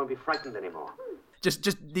you so you won't be frightened anymore.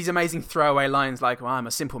 Just these amazing throwaway lines like, well, I'm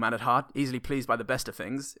a simple man at heart, easily pleased by the best of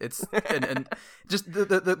things. It's and just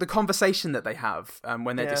the conversation that they have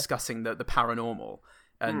when they're discussing the paranormal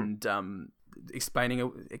and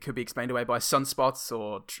explaining it could be explained away by sunspots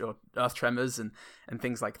or earth tremors and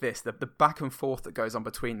things like this. The back and forth that goes on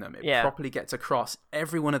between them, it properly gets across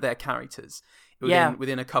every one of their characters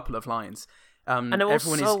within a couple of lines. And it was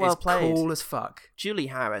everyone so well played. Cool as fuck. Julie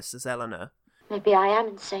Harris as Eleanor. Maybe I am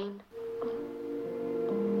insane.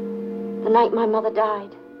 The night my mother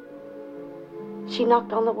died, she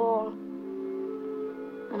knocked on the wall,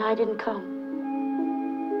 and I didn't come.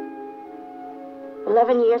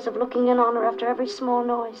 11 years of looking in on her after every small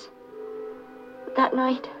noise. But that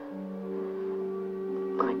night,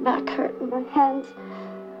 my back hurt and my hands.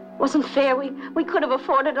 Wasn't fair. We could have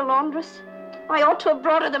afforded a laundress. I ought to have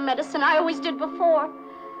brought her the medicine. I always did before.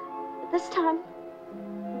 But this time,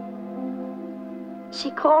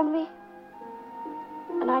 she called me,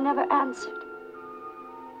 and I never answered.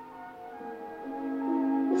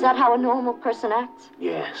 Is that how a normal person acts?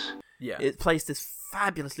 Yes. Yeah. It plays this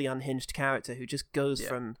fabulously unhinged character who just goes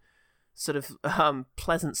from sort of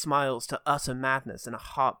pleasant smiles to utter madness in a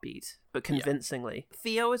heartbeat, but convincingly.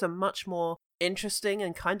 Theo is a much more interesting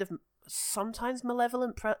and kind of sometimes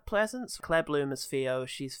malevolent presence. Claire Bloom as Theo,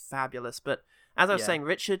 she's fabulous. But as I was saying,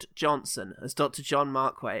 Richard Johnson as Dr. John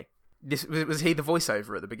Markway. Was he the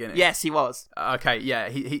voiceover at the beginning? Yes, he was. Okay, yeah,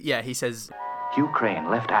 he says... Hugh Crane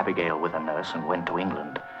left Abigail with a nurse and went to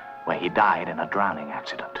England, where he died in a drowning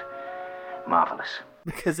accident. Marvellous.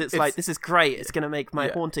 Because it's like, this is great. It's going to make my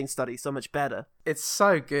haunting study so much better. It's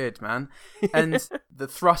so good, man. And the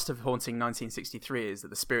thrust of Haunting 1963 is that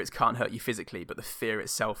the spirits can't hurt you physically, but the fear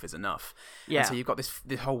itself is enough. Yeah. And so you've got this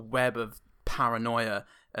whole web of paranoia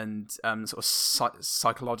and sort of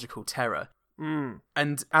psychological terror.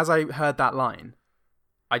 And as I heard that line,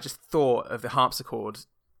 I just thought of the harpsichord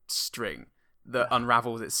string that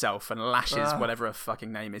unravels itself and lashes whatever a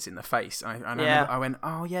fucking name is in the face. I went,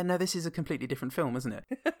 oh yeah, no, this is a completely different film, isn't it?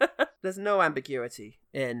 There's no ambiguity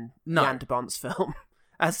in Jan de Bont's film,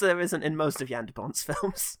 as there isn't in most of Jan de Bont's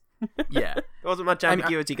films. Yeah. There wasn't much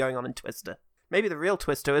ambiguity going on in Twister. Maybe the real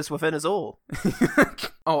Twister is within us all.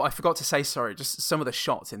 Oh, I forgot to say, sorry, just some of the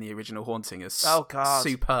shots in the original Haunting are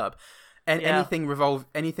superb. And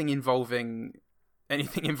anything involving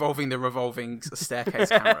the revolving staircase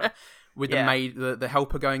camera, with the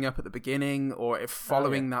helper going up at the beginning, or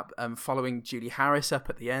following following Julie Harris up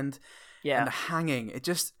at the end, and the hanging, it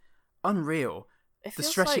just unreal.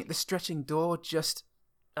 The stretching door, just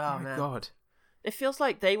oh my god. It feels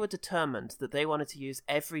like they were determined that they wanted to use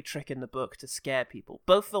every trick in the book to scare people.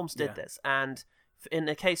 Both films did this, and in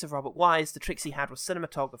the case of Robert Wise, the tricks he had were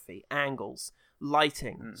cinematography, angles,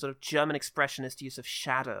 lighting, sort of German expressionist use of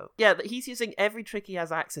shadow. Yeah, he's using every trick he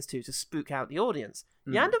has access to spook out the audience.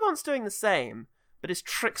 Jan de Bont's doing the same, but his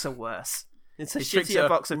tricks are worse. It's a shittier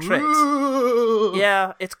box of tricks.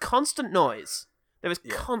 Yeah, it's constant noise. There was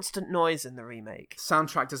constant noise in the remake.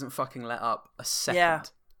 Soundtrack doesn't fucking let up a second. Yeah.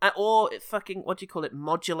 Or it fucking, what do you call it,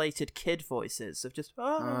 modulated kid voices of just... The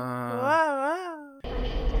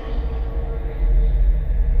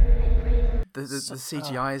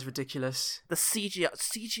CGI is ridiculous. The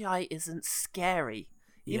CGI isn't scary.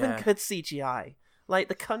 Even good CGI. Like,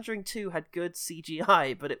 The Conjuring 2 had good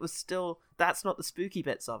CGI, but it was still... That's not the spooky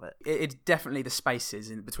bits of it. It's definitely the spaces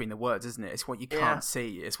in between the words, isn't it? It's what you can't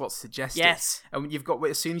see. It's what's suggested. Yes. And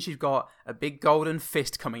as soon as you've got a big golden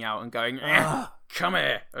fist coming out and going, come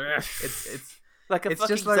here. It's like a fucking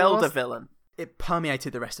just like, Zelda villain. It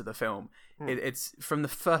permeated the rest of the film. It's from the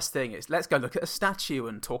first thing. It's let's go look at a statue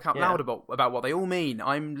and talk out loud about what they all mean.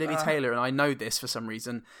 I'm Lily Taylor and I know this for some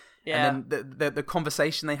reason. Yeah. And then the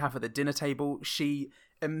conversation they have at the dinner table, she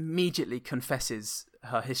immediately confesses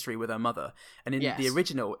her history with her mother. And in the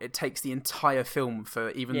original, it takes the entire film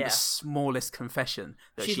for even the smallest confession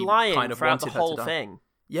that she's she lying kind of throughout wanted the whole her to thing.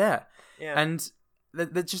 Yeah. And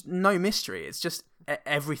there's just no mystery. It's just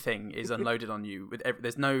everything is unloaded on you.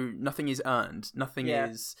 There's nothing is earned. Nothing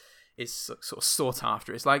is sort of sought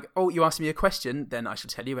after. It's like, oh, you asked me a question, then I shall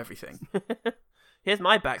tell you everything. Here's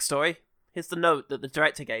my backstory. Here's the note that the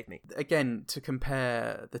director gave me. Again, to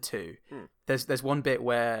compare the two, there's one bit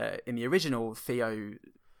where in the original, Theo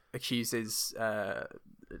accuses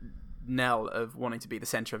Nell of wanting to be the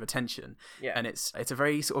center of attention, and it's a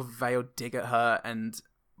very sort of veiled dig at her,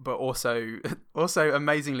 but also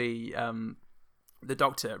amazingly, the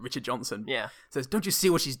doctor, Richard Johnson, says, "Don't you see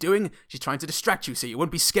what she's doing? She's trying to distract you so you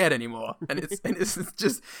won't be scared anymore." And it's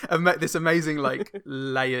just this amazing, like,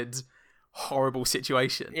 layered, horrible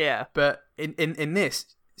situation. Yeah. But in this,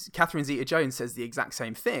 Catherine Zeta-Jones says the exact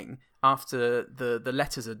same thing after the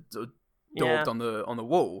letters are daubed on the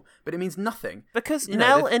wall, but it means nothing. Because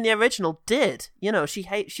Nell in the original did. She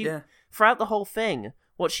throughout the whole thing,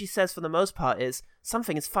 what she says for the most part is,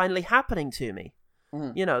 something is finally happening to me.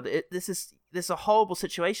 This is a horrible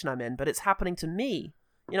situation I'm in, but it's happening to me.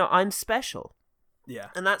 I'm special. Yeah.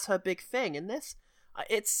 And that's her big thing. In this,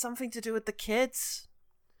 it's something to do with the kids.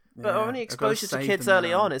 But our only exposure to kids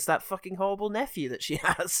early on is that fucking horrible nephew that she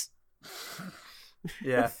has.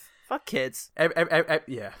 Yeah. Fuck kids.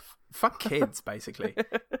 Yeah. Fuck kids, basically.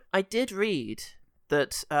 I did read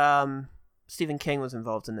that Stephen King was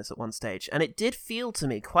involved in this at one stage, and it did feel to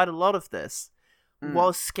me quite a lot of this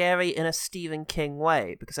was scary in a Stephen King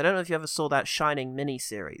way, because I don't know if you ever saw that Shining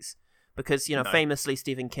miniseries, because, famously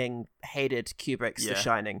Stephen King hated Kubrick's The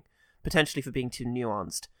Shining, potentially for being too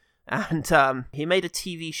nuanced. And he made a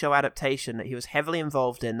TV show adaptation that he was heavily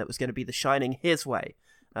involved in that was going to be The Shining his way,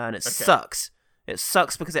 and it sucks. It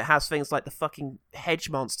sucks because it has things like the fucking hedge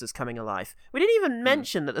monsters coming alive. We didn't even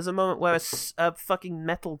mention that there's a moment where a fucking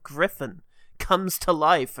metal griffin comes to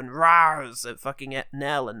life and roars at fucking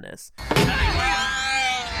Nell in this.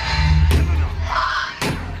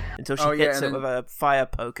 Until she hits it with a fire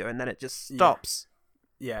poker, and then it just stops.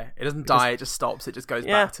 Yeah, it doesn't die, it just stops. It just goes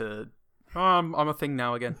back to, I'm a thing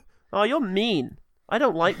now again. Oh, you're mean. I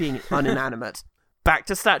don't like being uninanimate. Back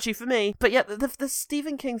to statue for me. But yeah, the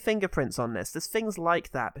Stephen King fingerprints on this. There's things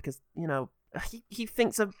like that because, he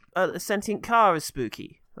thinks a sentient car is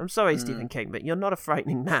spooky. I'm sorry, Stephen King, but you're not a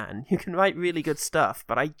frightening man. You can write really good stuff,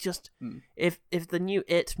 but I just... If the new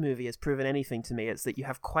It movie has proven anything to me, it's that you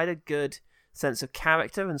have quite a good sense of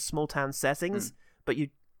character and small-town settings, but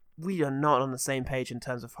we are not on the same page in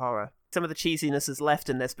terms of horror. Some of the cheesiness is left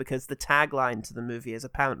in this because the tagline to the movie is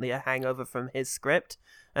apparently a hangover from his script,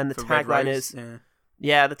 and the tagline is...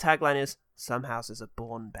 Yeah, the tagline is, "Some houses are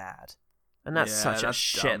born bad." And that's such a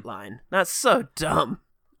shit line. That's so dumb.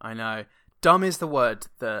 I know. Dumb is the word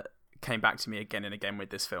that came back to me again and again with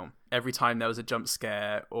this film. Every time there was a jump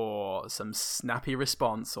scare or some snappy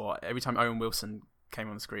response, or every time Owen Wilson came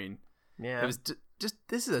on the screen. Yeah. It was just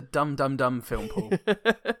this is a dumb film, Paul.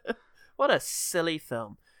 What a silly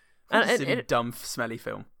film. And dumb, smelly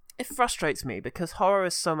film. It frustrates me because horror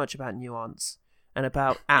is so much about nuance and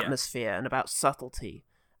about atmosphere and about subtlety.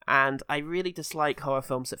 And I really dislike horror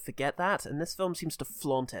films that forget that, and this film seems to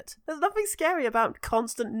flaunt it. There's nothing scary about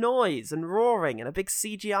constant noise and roaring and a big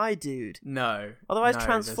CGI dude. No. Otherwise,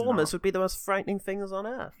 Transformers would be the most frightening things on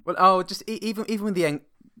earth. Well, just even with the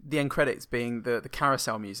end credits being the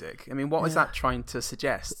carousel music. I mean, what is that trying to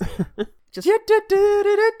suggest? Just is it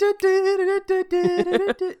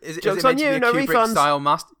meant to be a Kubrick style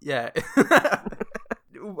master? Yeah.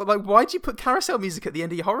 Like, why'd you put carousel music at the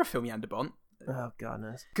end of your horror film, Yandabont? Oh,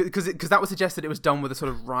 goodness. Because that would suggest that it was done with a sort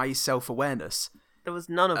of wry self-awareness. There was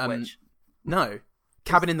none of which. No.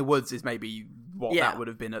 Cabin in the Woods is maybe what that would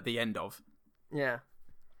have been at the end of. Yeah.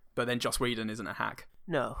 But then Joss Whedon isn't a hack.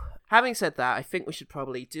 No. Having said that, I think we should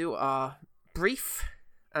probably do our brief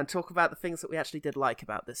and talk about the things that we actually did like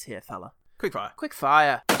about this here fella. Quick fire. Quick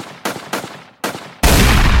fire.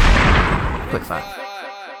 Quick fire.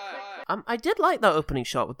 I did like that opening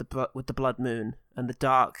shot with the blood moon and the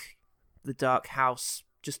dark house,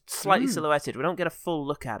 just slightly silhouetted. We don't get a full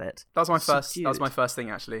look at it. That was my first thing,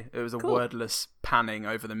 actually. It was a wordless panning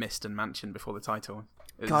over the mist and mansion before the title.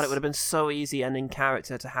 It would have been so easy and in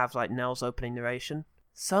character to have like Nell's opening narration.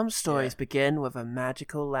 Some stories begin with a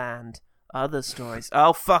magical land. Other stories,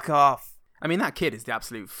 oh fuck off. I mean, that kid is the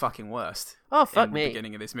absolute fucking worst. Oh, fuck me. In the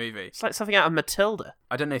beginning of this movie. It's like something out of Matilda.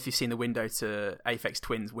 I don't know if you've seen the window to Aphex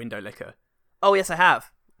Twins window licker. Oh, yes, I have.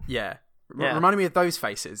 Yeah. Reminded me of those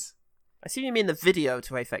faces. I see you mean the video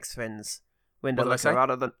to Aphex Twins window licker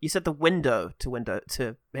rather than... You said the window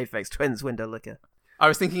to Aphex Twins window licker. I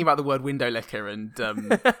was thinking about the word window licker and...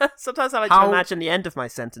 Sometimes I like to imagine the end of my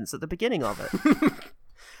sentence at the beginning of it.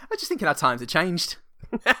 I was just thinking how times have changed.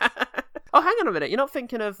 Oh, hang on a minute. You're not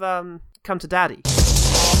thinking of Come to Daddy?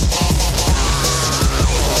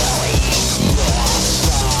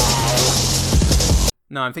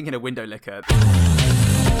 No, I'm thinking of Window Licker.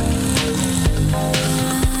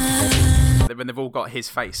 When they've all got his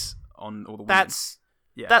face on all the women.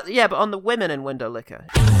 But on the women in Window Licker.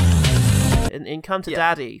 In Come to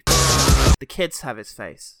Daddy, the kids have his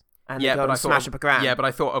face. And they go and smash up a ground. Yeah, but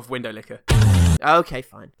I thought of Window Licker. Okay,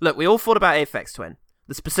 fine. Look, we all thought about Aphex Twin.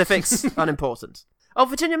 The specifics, unimportant. Oh,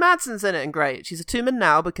 Virginia Madsen's in it and great. She's a Tumen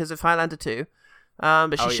now because of Highlander 2.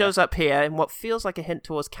 But she shows up here in what feels like a hint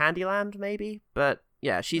towards Candyland, maybe. But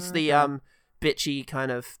yeah, she's the bitchy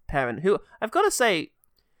kind of parent who, I've got to say,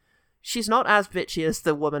 she's not as bitchy as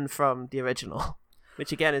the woman from the original,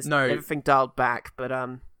 which again is everything dialed back, but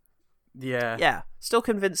yeah, still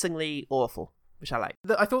convincingly awful, which I like.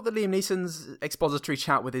 I thought that Liam Neeson's expository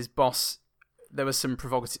chat with his boss, there was some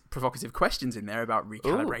provocative questions in there about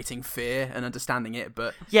recalibrating fear and understanding it,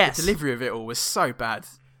 but the delivery of it all was so bad.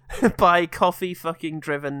 By coffee fucking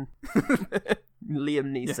driven Liam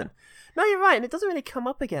Neeson. Yeah. No, you're right, and it doesn't really come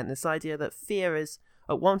up again, this idea that fear is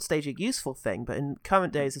at one stage a useful thing, but in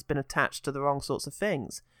current days has been attached to the wrong sorts of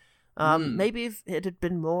things. Maybe if it had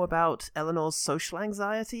been more about Eleanor's social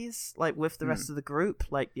anxieties, like with the rest of the group,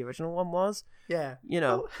 like the original one was. Yeah.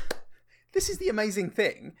 Well, this is the amazing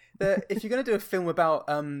thing, that if you're going to do a film about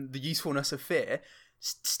the usefulness of fear,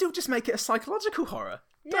 still just make it a psychological horror.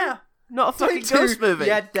 Yeah. Not a fucking ghost movie.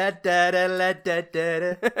 Yeah, there's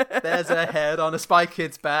a head on a Spy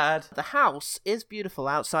Kids bad. The house is beautiful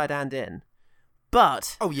outside and in,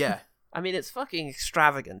 but... Oh, yeah. I mean, it's fucking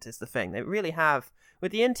extravagant is the thing. They really have...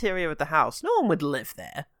 With the interior of the house, no one would live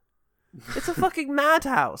there. It's a fucking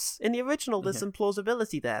madhouse. In the original, there's some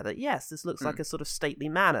plausibility there that, yes, this looks like a sort of stately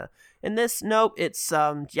manor. In this, nope, it's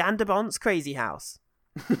Jan de Bont's crazy house.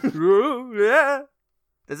 Yeah.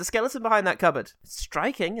 There's a skeleton behind that cupboard. It's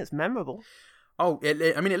striking. It's memorable. Oh, it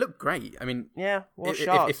looked great. I mean, yeah, well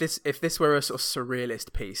shot. If this were a sort of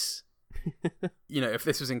surrealist piece, if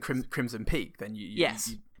this was in Crimson Peak, then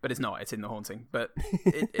yes. But it's not. It's in The Haunting. But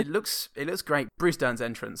it looks great. Bruce Dern's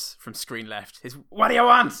entrance from screen left. His "What do you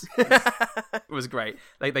want?" It was great.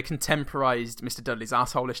 They contemporized Mr. Dudley's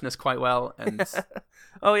assholishness quite well. And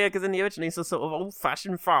oh yeah, because in the original he's a sort of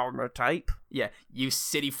old-fashioned farmer type. Yeah, you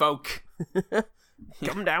city folk.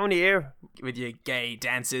 Come down here with your gay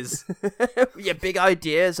dances, your big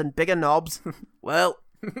ideas and bigger knobs. Well,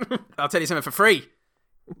 I'll tell you something for free.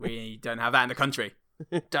 We don't have that in the country.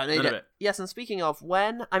 Don't need it. Yes, and speaking of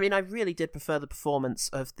I really did prefer the performance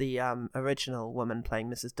of the original woman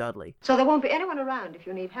playing Mrs. Dudley. So there won't be anyone around if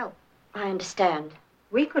you need help. I understand.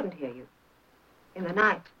 We couldn't hear you. In the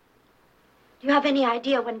night. Do you have any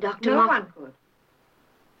idea when Dr. No one could.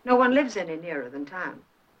 No one lives any nearer than town.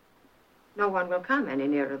 No one will come any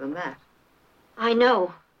nearer than that. I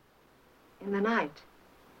know. In the night.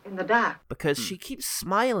 In the dark. Because she keeps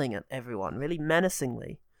smiling at everyone, really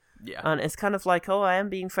menacingly. Yeah. And it's kind of like, oh, I am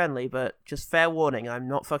being friendly, but just fair warning, I'm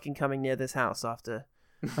not fucking coming near this house after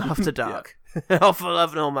dark. Oh, for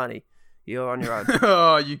love nor money. You're on your own.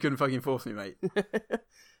 Oh, you couldn't fucking force me, mate.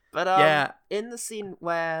 But in the scene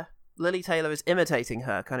where Lily Taylor is imitating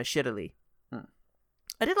her kind of shittily,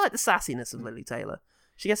 I did like the sassiness of Lily Taylor.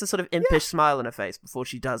 She gets a sort of impish smile on her face before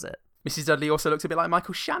she does it. Mrs. Dudley also looks a bit like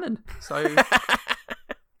Michael Shannon, so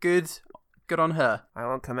good on her. I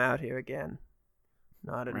won't come out here again.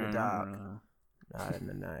 Not in the dark. Not in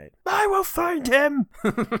the night. I will find him!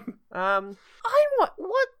 What's wrong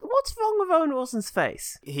with Owen Wilson's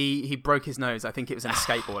face? He broke his nose. I think it was in a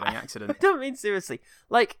skateboarding accident. I don't mean seriously.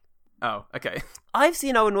 Like... Oh, okay. I've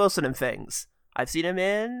seen Owen Wilson in things. I've seen him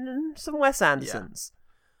in some Wes Andersons. Yeah.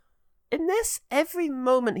 In this, every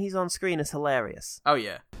moment he's on screen is hilarious. Oh,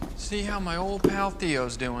 yeah. See how my old pal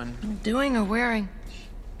Theo's doing. Doing or wearing?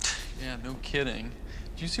 Yeah, no kidding.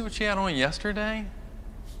 Did you see what she had on yesterday?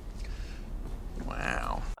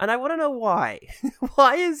 Wow. And I want to know why.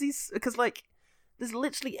 Why is he... Because, there's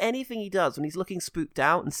literally anything he does when he's looking spooked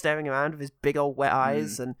out and staring around with his big old wet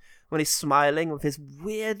eyes, and when he's smiling with his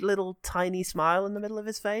weird little tiny smile in the middle of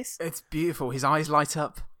his face. It's beautiful. His eyes light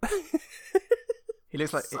up. He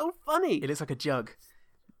looks like... so funny. He looks like a jug.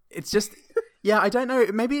 It's just... Yeah, I don't know.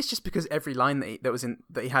 Maybe it's just because every line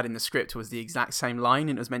that he had in the script was the exact same line,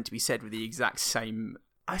 and it was meant to be said with the exact same...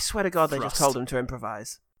 I swear to God, they just told him to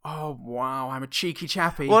improvise. Oh, wow, I'm a cheeky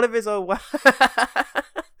chappy. One of his own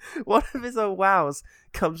wows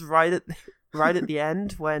comes right at the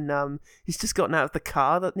end when he's just gotten out of the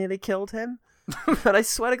car that nearly killed him. And I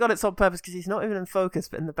swear to God, it's on purpose because he's not even in focus,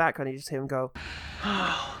 but in the background you just hear him go...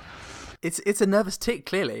 It's a nervous tick,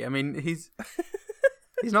 clearly. I mean, he's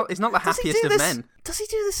not the happiest of men. Does he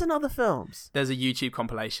do this in other films? There's a YouTube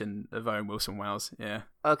compilation of Owen Wilson wows, yeah.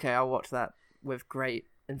 Okay, I'll watch that with great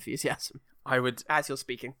enthusiasm. I would... As you're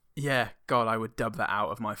speaking. Yeah, God, I would dub that out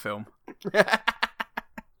of my film.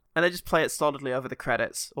 And they just play it solidly over the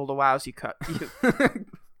credits. All the wows you cut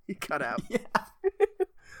you cut out. Yeah.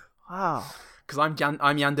 Wow. Because I'm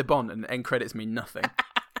Jan de Bont and end credits mean nothing.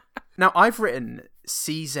 Now, I've written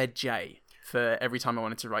CZJ for every time I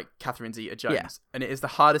wanted to write Catherine Zeta-Jones. And it is the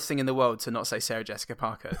hardest thing in the world to not say Sarah Jessica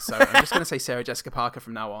Parker. So I'm just going to say Sarah Jessica Parker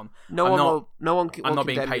from now on. I'm not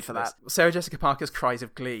being paid for for that. this. Sarah Jessica Parker's cries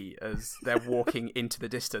of glee as they're walking into the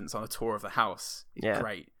distance on a tour of the house is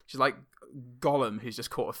great. She's like Gollum who's just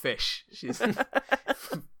caught a fish. She's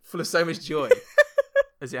full of so much joy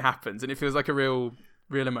as it happens, and it feels like a real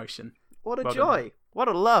emotion. What a joy! What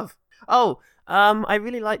a love! Oh, I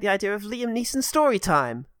really like the idea of Liam Neeson story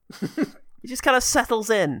time. He just kind of settles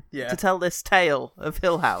in to tell this tale of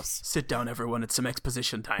Hill House. Sit down, everyone. It's some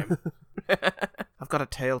exposition time. I've got a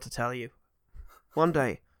tale to tell you. One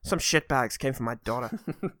day, some shitbags came for my daughter.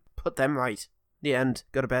 Put them right. The end.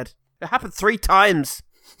 Go to bed. It happened 3 times.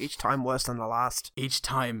 Each time worse than the last. Each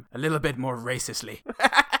time a little bit more racistly.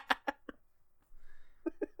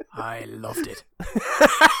 I loved it.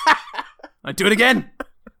 I'd do it again.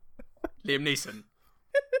 Liam Neeson.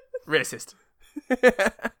 Racist.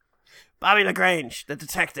 Bobby LaGrange, the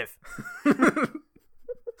detective.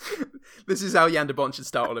 This is how Jan de Bont should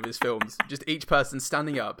start all of his films. Just each person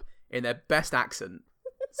standing up in their best accent,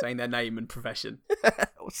 saying their name and profession.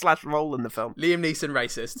 / role in the film. Liam Neeson,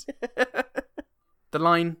 racist. The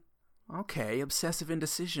line, okay, obsessive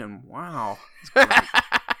indecision. Wow. That's great.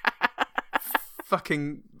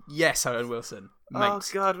 Fucking yes, Owen Wilson. Mate. Oh,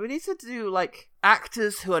 God. We need to do, like,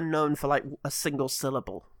 actors who are known for, like, a single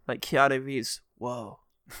syllable. Like Keanu Reeves. Whoa.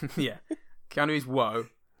 Yeah. Keanu Reeves, whoa.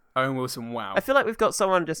 Owen Wilson, wow. I feel like we've got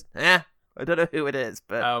someone just, I don't know who it is,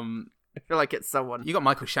 but I feel like it's someone. You got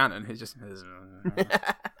Michael Shannon, who's just...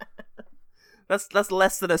 That's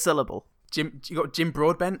less than a syllable. You got Jim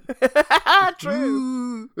Broadbent.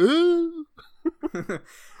 True.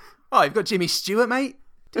 Oh, you've got Jimmy Stewart, mate.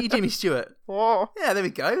 Do you Jimmy Stewart? Oh. Yeah, there we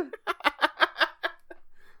go.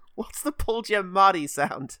 What's the Paul Giamatti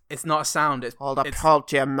sound? It's not a sound. It's Paul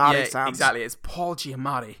Giamatti sound. Exactly. It's Paul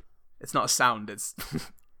Giamatti. It's not a sound. It's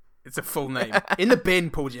it's a full name. In the bin,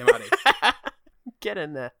 Paul Giamatti. Get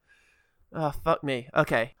in there. Oh, fuck me.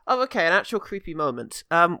 Okay. Oh, okay, an actual creepy moment.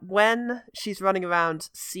 When she's running around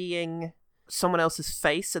seeing someone else's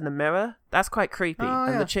face in the mirror, that's quite creepy.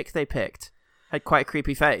 And the chick they picked had quite a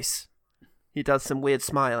creepy face. He does some weird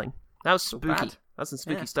smiling. That was spooky. That's some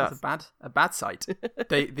spooky stuff. That's a bad sight.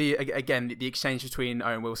 The exchange between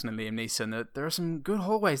Owen Wilson and Liam Neeson, there are some good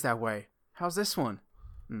hallways that way. How's this one?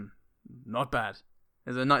 Not bad.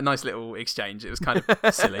 There's a nice little exchange. It was kind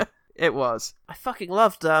of silly. It was. I fucking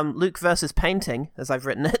loved Luke versus painting, as I've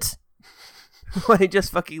written it. When he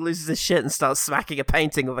just fucking loses his shit and starts smacking a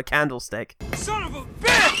painting with a candlestick. Son of a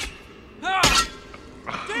bitch! Ah!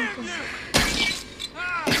 Damn you!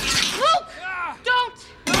 Luke! Don't!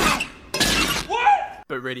 What?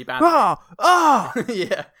 But really bad.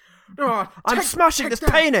 Yeah. I'm smashing this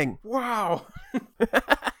painting! Wow.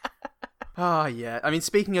 Oh, yeah. I mean,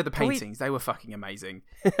 speaking of the paintings, they were fucking amazing.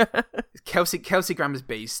 Kelsey Grammer's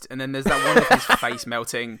Beast, and then there's that one with his face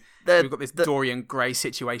melting. We've got this Dorian Gray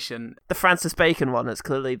situation. The Francis Bacon one, it's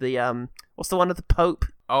clearly the, what's the one of the Pope?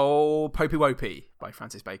 Oh, Popey Wopey by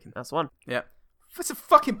Francis Bacon. That's the one. Yeah. It's a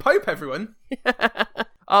fucking Pope, everyone.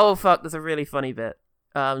 Oh, fuck, there's a really funny bit.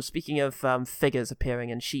 Speaking of figures appearing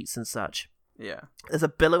in sheets and such. Yeah. There's a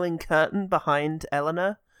billowing curtain behind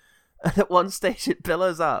Eleanor, and at one stage it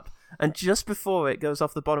billows up. And just before it goes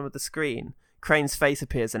off the bottom of the screen, Crane's face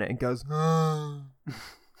appears in it and goes,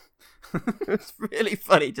 It's really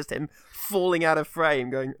funny, just him falling out of frame,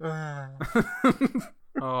 going,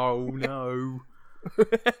 Oh, no.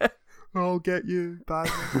 I'll get you, bad.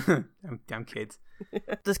 Damn kids.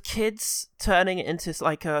 The kids turning it into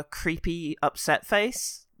like a creepy, upset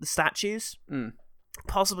face, the statues,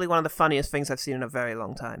 possibly one of the funniest things I've seen in a very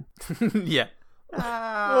long time. Yeah.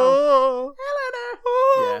 Oh, Eleanor.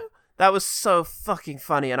 Oh. Yeah. That was so fucking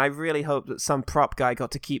funny, and I really hope that some prop guy got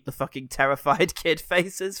to keep the fucking terrified kid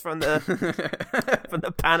faces from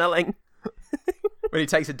the paneling. When he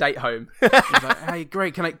takes a date home, he's like, "Hey,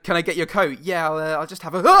 great, can I get your coat? Yeah, I'll just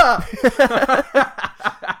have a."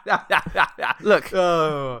 Look,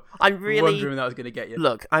 I'm really wondering when that was going to get you.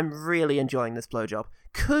 Look, I'm really enjoying this blowjob.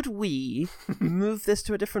 Could we move this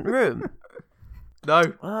to a different room? No.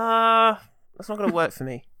 That's not going to work for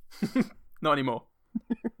me. Not anymore.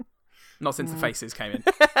 Not since the faces came in.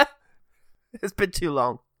 It's been too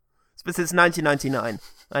long. But since 1999,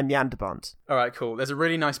 I'm Yandabont. All right, cool. There's a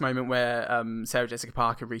really nice moment where Sarah Jessica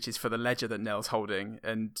Parker reaches for the ledger that Nell's holding,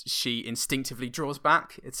 and she instinctively draws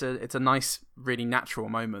back. It's a nice, really natural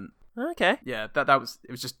moment. Okay. Yeah, it was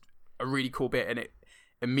just a really cool bit, and it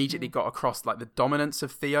immediately got across like the dominance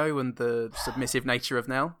of Theo and the submissive nature of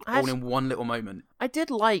Nell, all in one little moment. I did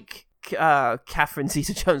like Catherine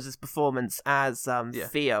Zeta-Jones's performance as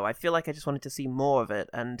Theo. I feel like I just wanted to see more of it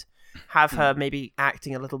and have her maybe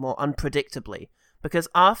acting a little more unpredictably. Because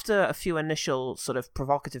after a few initial sort of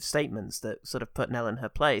provocative statements that sort of put Nell in her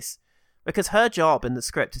place, because her job in the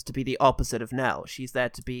script is to be the opposite of Nell. She's there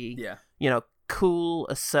to be, cool,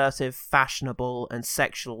 assertive, fashionable, and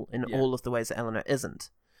sexual in all of the ways that Eleanor isn't.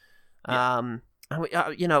 Yeah.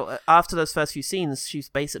 After those first few scenes, she's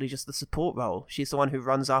basically just the support role. She's the one who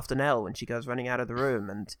runs after Nell when she goes running out of the room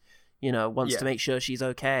and, wants to make sure she's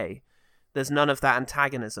okay. There's none of that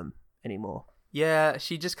antagonism anymore. Yeah,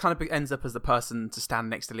 she just kind of ends up as the person to stand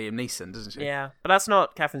next to Liam Neeson, doesn't she? Yeah, but that's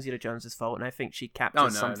not Catherine Zeta-Jones' fault, and I think she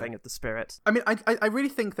captures something of the spirit. I mean, I really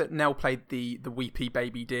think that Nell played the weepy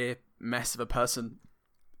baby deer mess of a person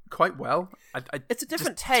quite well. It's a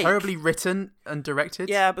different take. Terribly written and directed.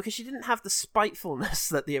 Yeah, because she didn't have the spitefulness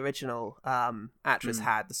that the original actress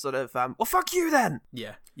had. The sort of, well, fuck you then!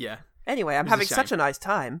 Yeah. Anyway, I'm having such a nice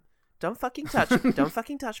time. Don't fucking touch me. Don't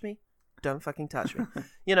fucking touch me. Don't fucking touch me.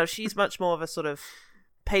 She's much more of a sort of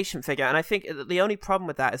patient figure, and I think the only problem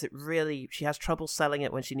with that is she has trouble selling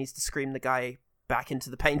it when she needs to scream the guy back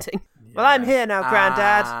into the painting. Yeah. Well, I'm here now,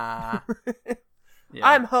 Granddad.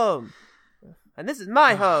 I'm home. And this is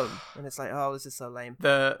my home. And it's like, oh, this is so lame.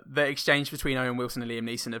 The exchange between Owen Wilson and Liam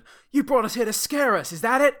Neeson of, you brought us here to scare us, is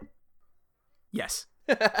that it? Yes.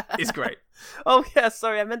 It's great. Oh, yeah,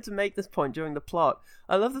 sorry, I meant to make this point during the plot.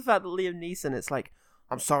 I love the fact that Liam Neeson, it's like,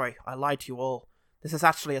 I'm sorry, I lied to you all. This is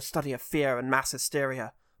actually a study of fear and mass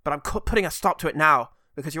hysteria, but I'm putting a stop to it now,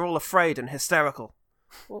 because you're all afraid and hysterical.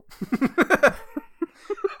 Well...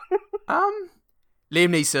 Liam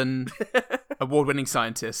Neeson, award-winning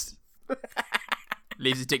scientist,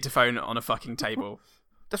 leaves his dictaphone on a fucking table.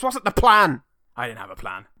 This wasn't the plan! I didn't have a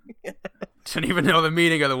plan. Didn't even know the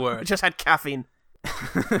meaning of the word. I just had caffeine.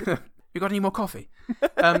 You got any more coffee?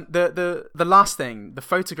 The last thing, the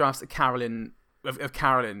photographs of Carolyn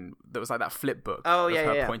that was like that flip book of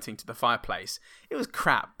her pointing to the fireplace. It was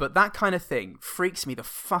crap, but that kind of thing freaks me the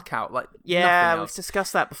fuck out. Like we've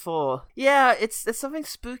discussed that before. Yeah, there's something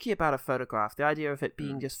spooky about a photograph. The idea of it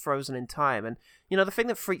being just frozen in time, and the thing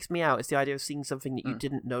that freaks me out is the idea of seeing something that you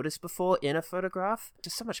didn't notice before in a photograph.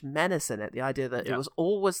 There's so much menace in it. The idea that it was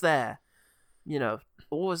always there,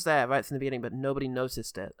 always there right from the beginning, but nobody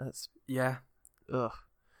noticed it. That's ugh.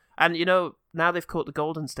 And now they've caught the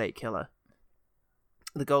Golden State Killer.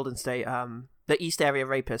 The Golden State, the East Area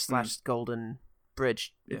Rapist / Golden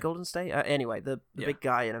Bridge, Golden State. Anyway, the big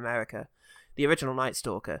guy in America, the original Night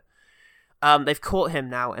Stalker. They've caught him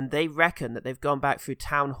now, and they reckon that they've gone back through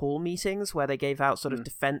town hall meetings where they gave out sort of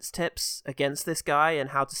defense tips against this guy and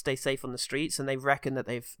how to stay safe on the streets. And they reckon that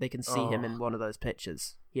they can see him in one of those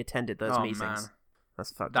pictures. He attended those meetings. Man.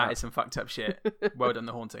 That's fucked up. That is some fucked up shit. Well done,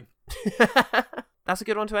 The Haunting. That's a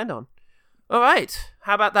good one to end on. All right,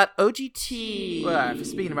 how about that OGT? Well,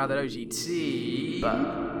 speaking about that OGT,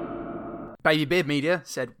 Baby Beard Media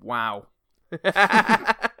said, wow.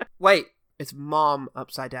 Wait, it's Mom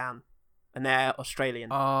upside down, and they're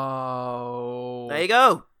Australian. Oh. There you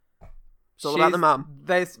go. It's all about the mum.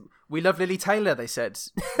 We love Lily Taylor, they said.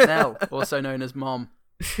 Nell, also known as Mom.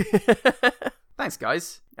 Thanks,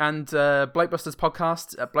 guys. And Blokebusters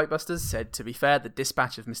podcast at Blokebusters said, to be fair, the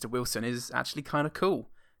dispatch of Mr. Wilson is actually kind of cool.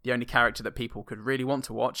 The only character that people could really want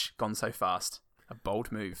to watch gone so fast. A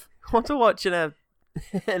bold move. Want to watch in a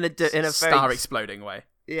star exploding way.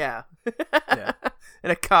 Yeah. In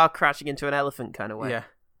a car crashing into an elephant kind of way. Yeah.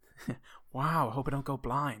 Wow, I hope I don't go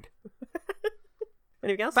blind.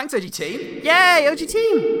 Anything else? Thanks, OG Team. Yay, OG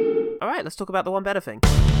Team. All right, let's talk about the one better thing.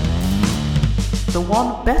 The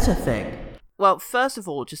one better thing. Well, first of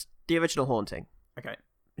all, just the original Haunting. Okay.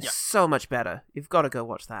 It's so much better. You've got to go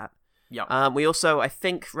watch that. Yeah. We also, I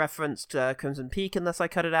think, referenced Crimson Peak unless I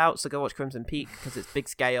cut it out, so go watch Crimson Peak because it's big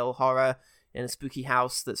scale horror in a spooky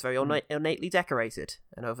house that's very ornately decorated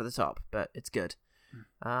and over the top, but it's good.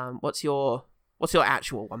 What's your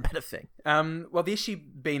actual one better thing? Well, the issue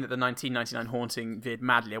being that the 1999 Haunting veered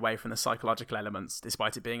madly away from the psychological elements,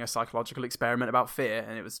 despite it being a psychological experiment about fear,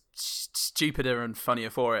 and it was stupider and funnier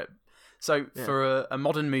for it. So for a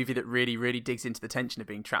modern movie that really, really digs into the tension of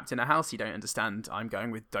being trapped in a house you don't understand, I'm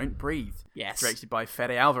going with Don't Breathe. Yes. Directed by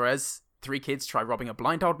Fede Alvarez. 3 kids try robbing a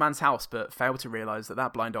blind old man's house, but fail to realise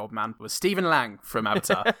that blind old man was Stephen Lang from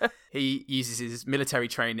Avatar. He uses his military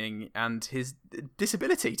training and his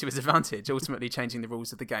disability to his advantage, ultimately changing the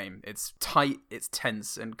rules of the game. It's tight, it's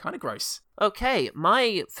tense, and kind of gross. Okay,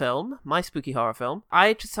 my spooky horror film,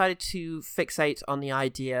 I decided to fixate on the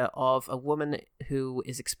idea of a woman who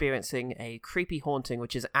is experiencing a creepy haunting,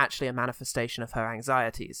 which is actually a manifestation of her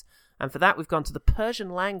anxieties. And for that, we've gone to the Persian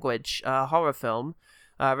language horror film,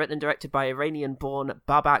 written and directed by Iranian-born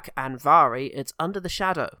Babak Anvari. It's Under the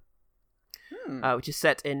Shadow, which is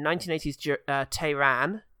set in 1980s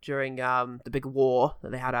Tehran during the big war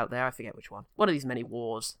that they had out there. I forget which one. One of these many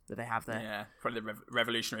wars that they have there. Yeah, probably the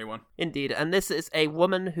revolutionary one. Indeed. And this is a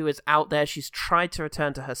woman who is out there. She's tried to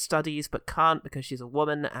return to her studies, but can't because she's a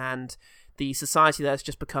woman, and the society there has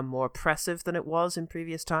just become more oppressive than it was in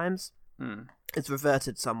previous times. It's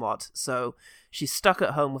reverted somewhat. So she's stuck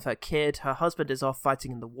at home with her kid. Her husband is off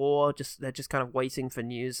fighting in the war. They're just kind of waiting for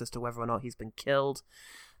news as to whether or not he's been killed.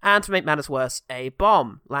 And to make matters worse, a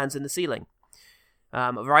bomb lands in the ceiling,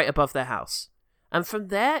 right above their house. And from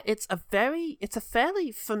there, it's a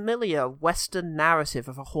fairly familiar Western narrative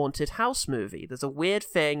of a haunted house movie. There's a weird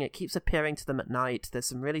thing. It keeps appearing to them at night. There's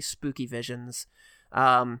some really spooky visions.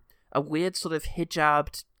 A weird sort of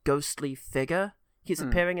hijabbed, ghostly figure keeps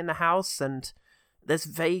appearing in the house, and there's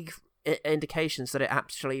vague indications that it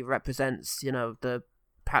actually represents, the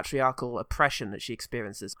patriarchal oppression that she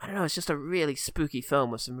experiences. I don't know, it's just a really spooky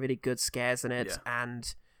film with some really good scares in it,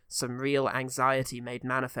 and some real anxiety made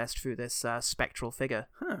manifest through this spectral figure.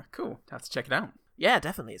 Huh, cool. Have to check it out. Yeah,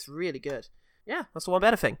 definitely. It's really good. Yeah, that's the one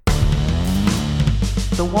better thing.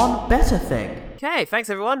 The one better thing. Okay,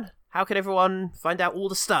 thanks everyone. How can everyone find out all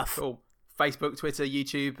the stuff? Cool. Facebook, Twitter,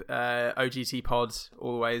 YouTube, OGT Pod,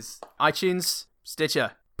 always. iTunes,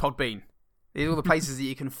 Stitcher, Podbean. These are all the places that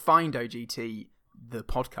you can find OGT, the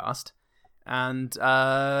podcast. And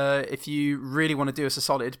if you really want to do us a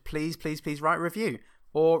solid, please write a review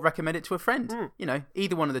or recommend it to a friend.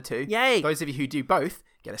 Either one of the two. Yay! Those of you who do both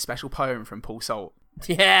get a special poem from Paul Salt.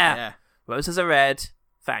 Yeah. Roses are red.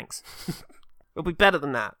 Thanks. It'll be better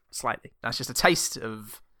than that, slightly. That's just a taste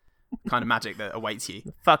of kind of magic that awaits you.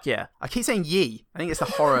 Fuck yeah. I keep saying ye. I think it's the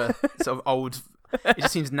horror sort of old. It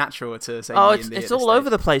just seems natural to say ye. It's all over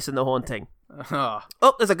the place in The Haunting. Oh,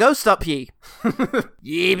 there's a ghost up ye.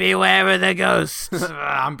 Ye beware of the ghosts.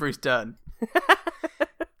 I'm Bruce Dern.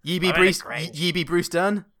 Ye be Bruce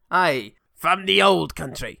Dern? Aye. From the old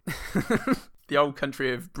country. The old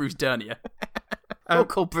country of Bruce Dernier. We'll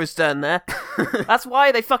call Bruce Dern there. That's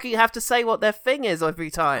why they fucking have to say what their thing is every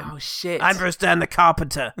time. Oh, shit. I'm Bruce Dern the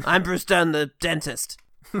carpenter. I'm Bruce Dern the dentist.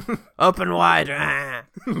 Open wide.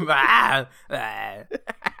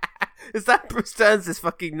 Is that Bruce Dern's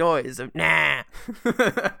fucking noise of nah?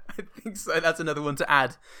 I think so. That's another one to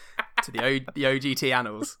add to the OGT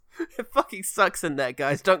annals. It fucking sucks in there,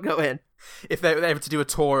 guys. Don't go in. If they were able to do a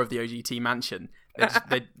tour of the OGT mansion,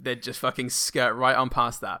 they'd just fucking skirt right on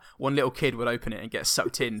past that. One little kid would open it and get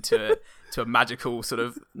sucked into a magical sort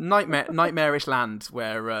of nightmarish land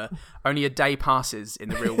where only a day passes in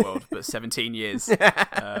the real world, but 17 years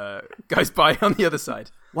goes by on the other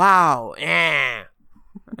side. Wow. Yeah.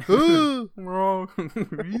 The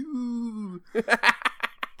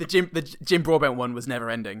Jim Broadbent one was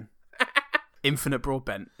never ending. Infinite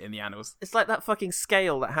Broadbent in the annals. It's like that fucking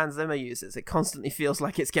scale that Hans Zimmer uses. It constantly feels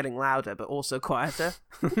like it's getting louder, but also quieter.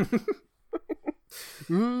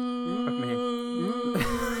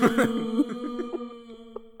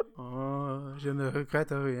 Oh, je ne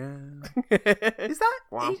regrette rien. Is that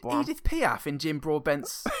Edith Piaf in Jim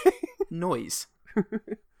Broadbent's noise?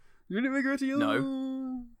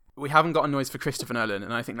 No. We haven't got a noise for Christopher Nolan,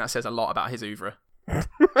 and I think that says a lot about his oeuvre.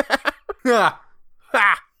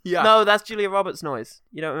 Yeah. No, that's Julia Roberts' noise.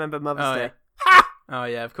 You don't remember Mother's Day? Yeah. Oh,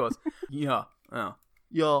 yeah, of course. Yeah. Oh.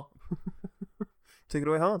 Yeah. Take it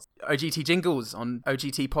away, Hans. OGT jingles on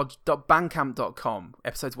ogtpod.bandcamp.com.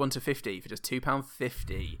 Episodes 1 to 50 for just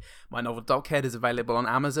 £2.50. My novel Dockhead is available on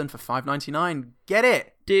Amazon for $5.99. Get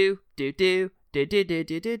it! Do.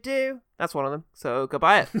 That's one of them. So go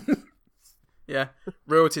buy it. Yeah.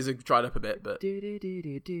 Royalties have dried up a bit, but... I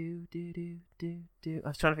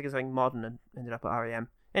was trying to think of something modern and ended up at REM.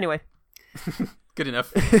 Anyway. Good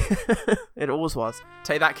enough. It always was.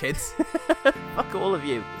 Take that, kids. Fuck all of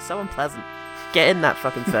you. It's so unpleasant. Get in that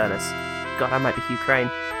fucking furnace. God, I might be Hugh Crane.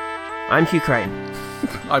 I'm Hugh Crane.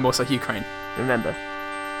 I'm also Hugh Crane. Remember,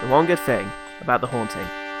 the one good thing about The Haunting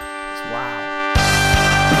is wow.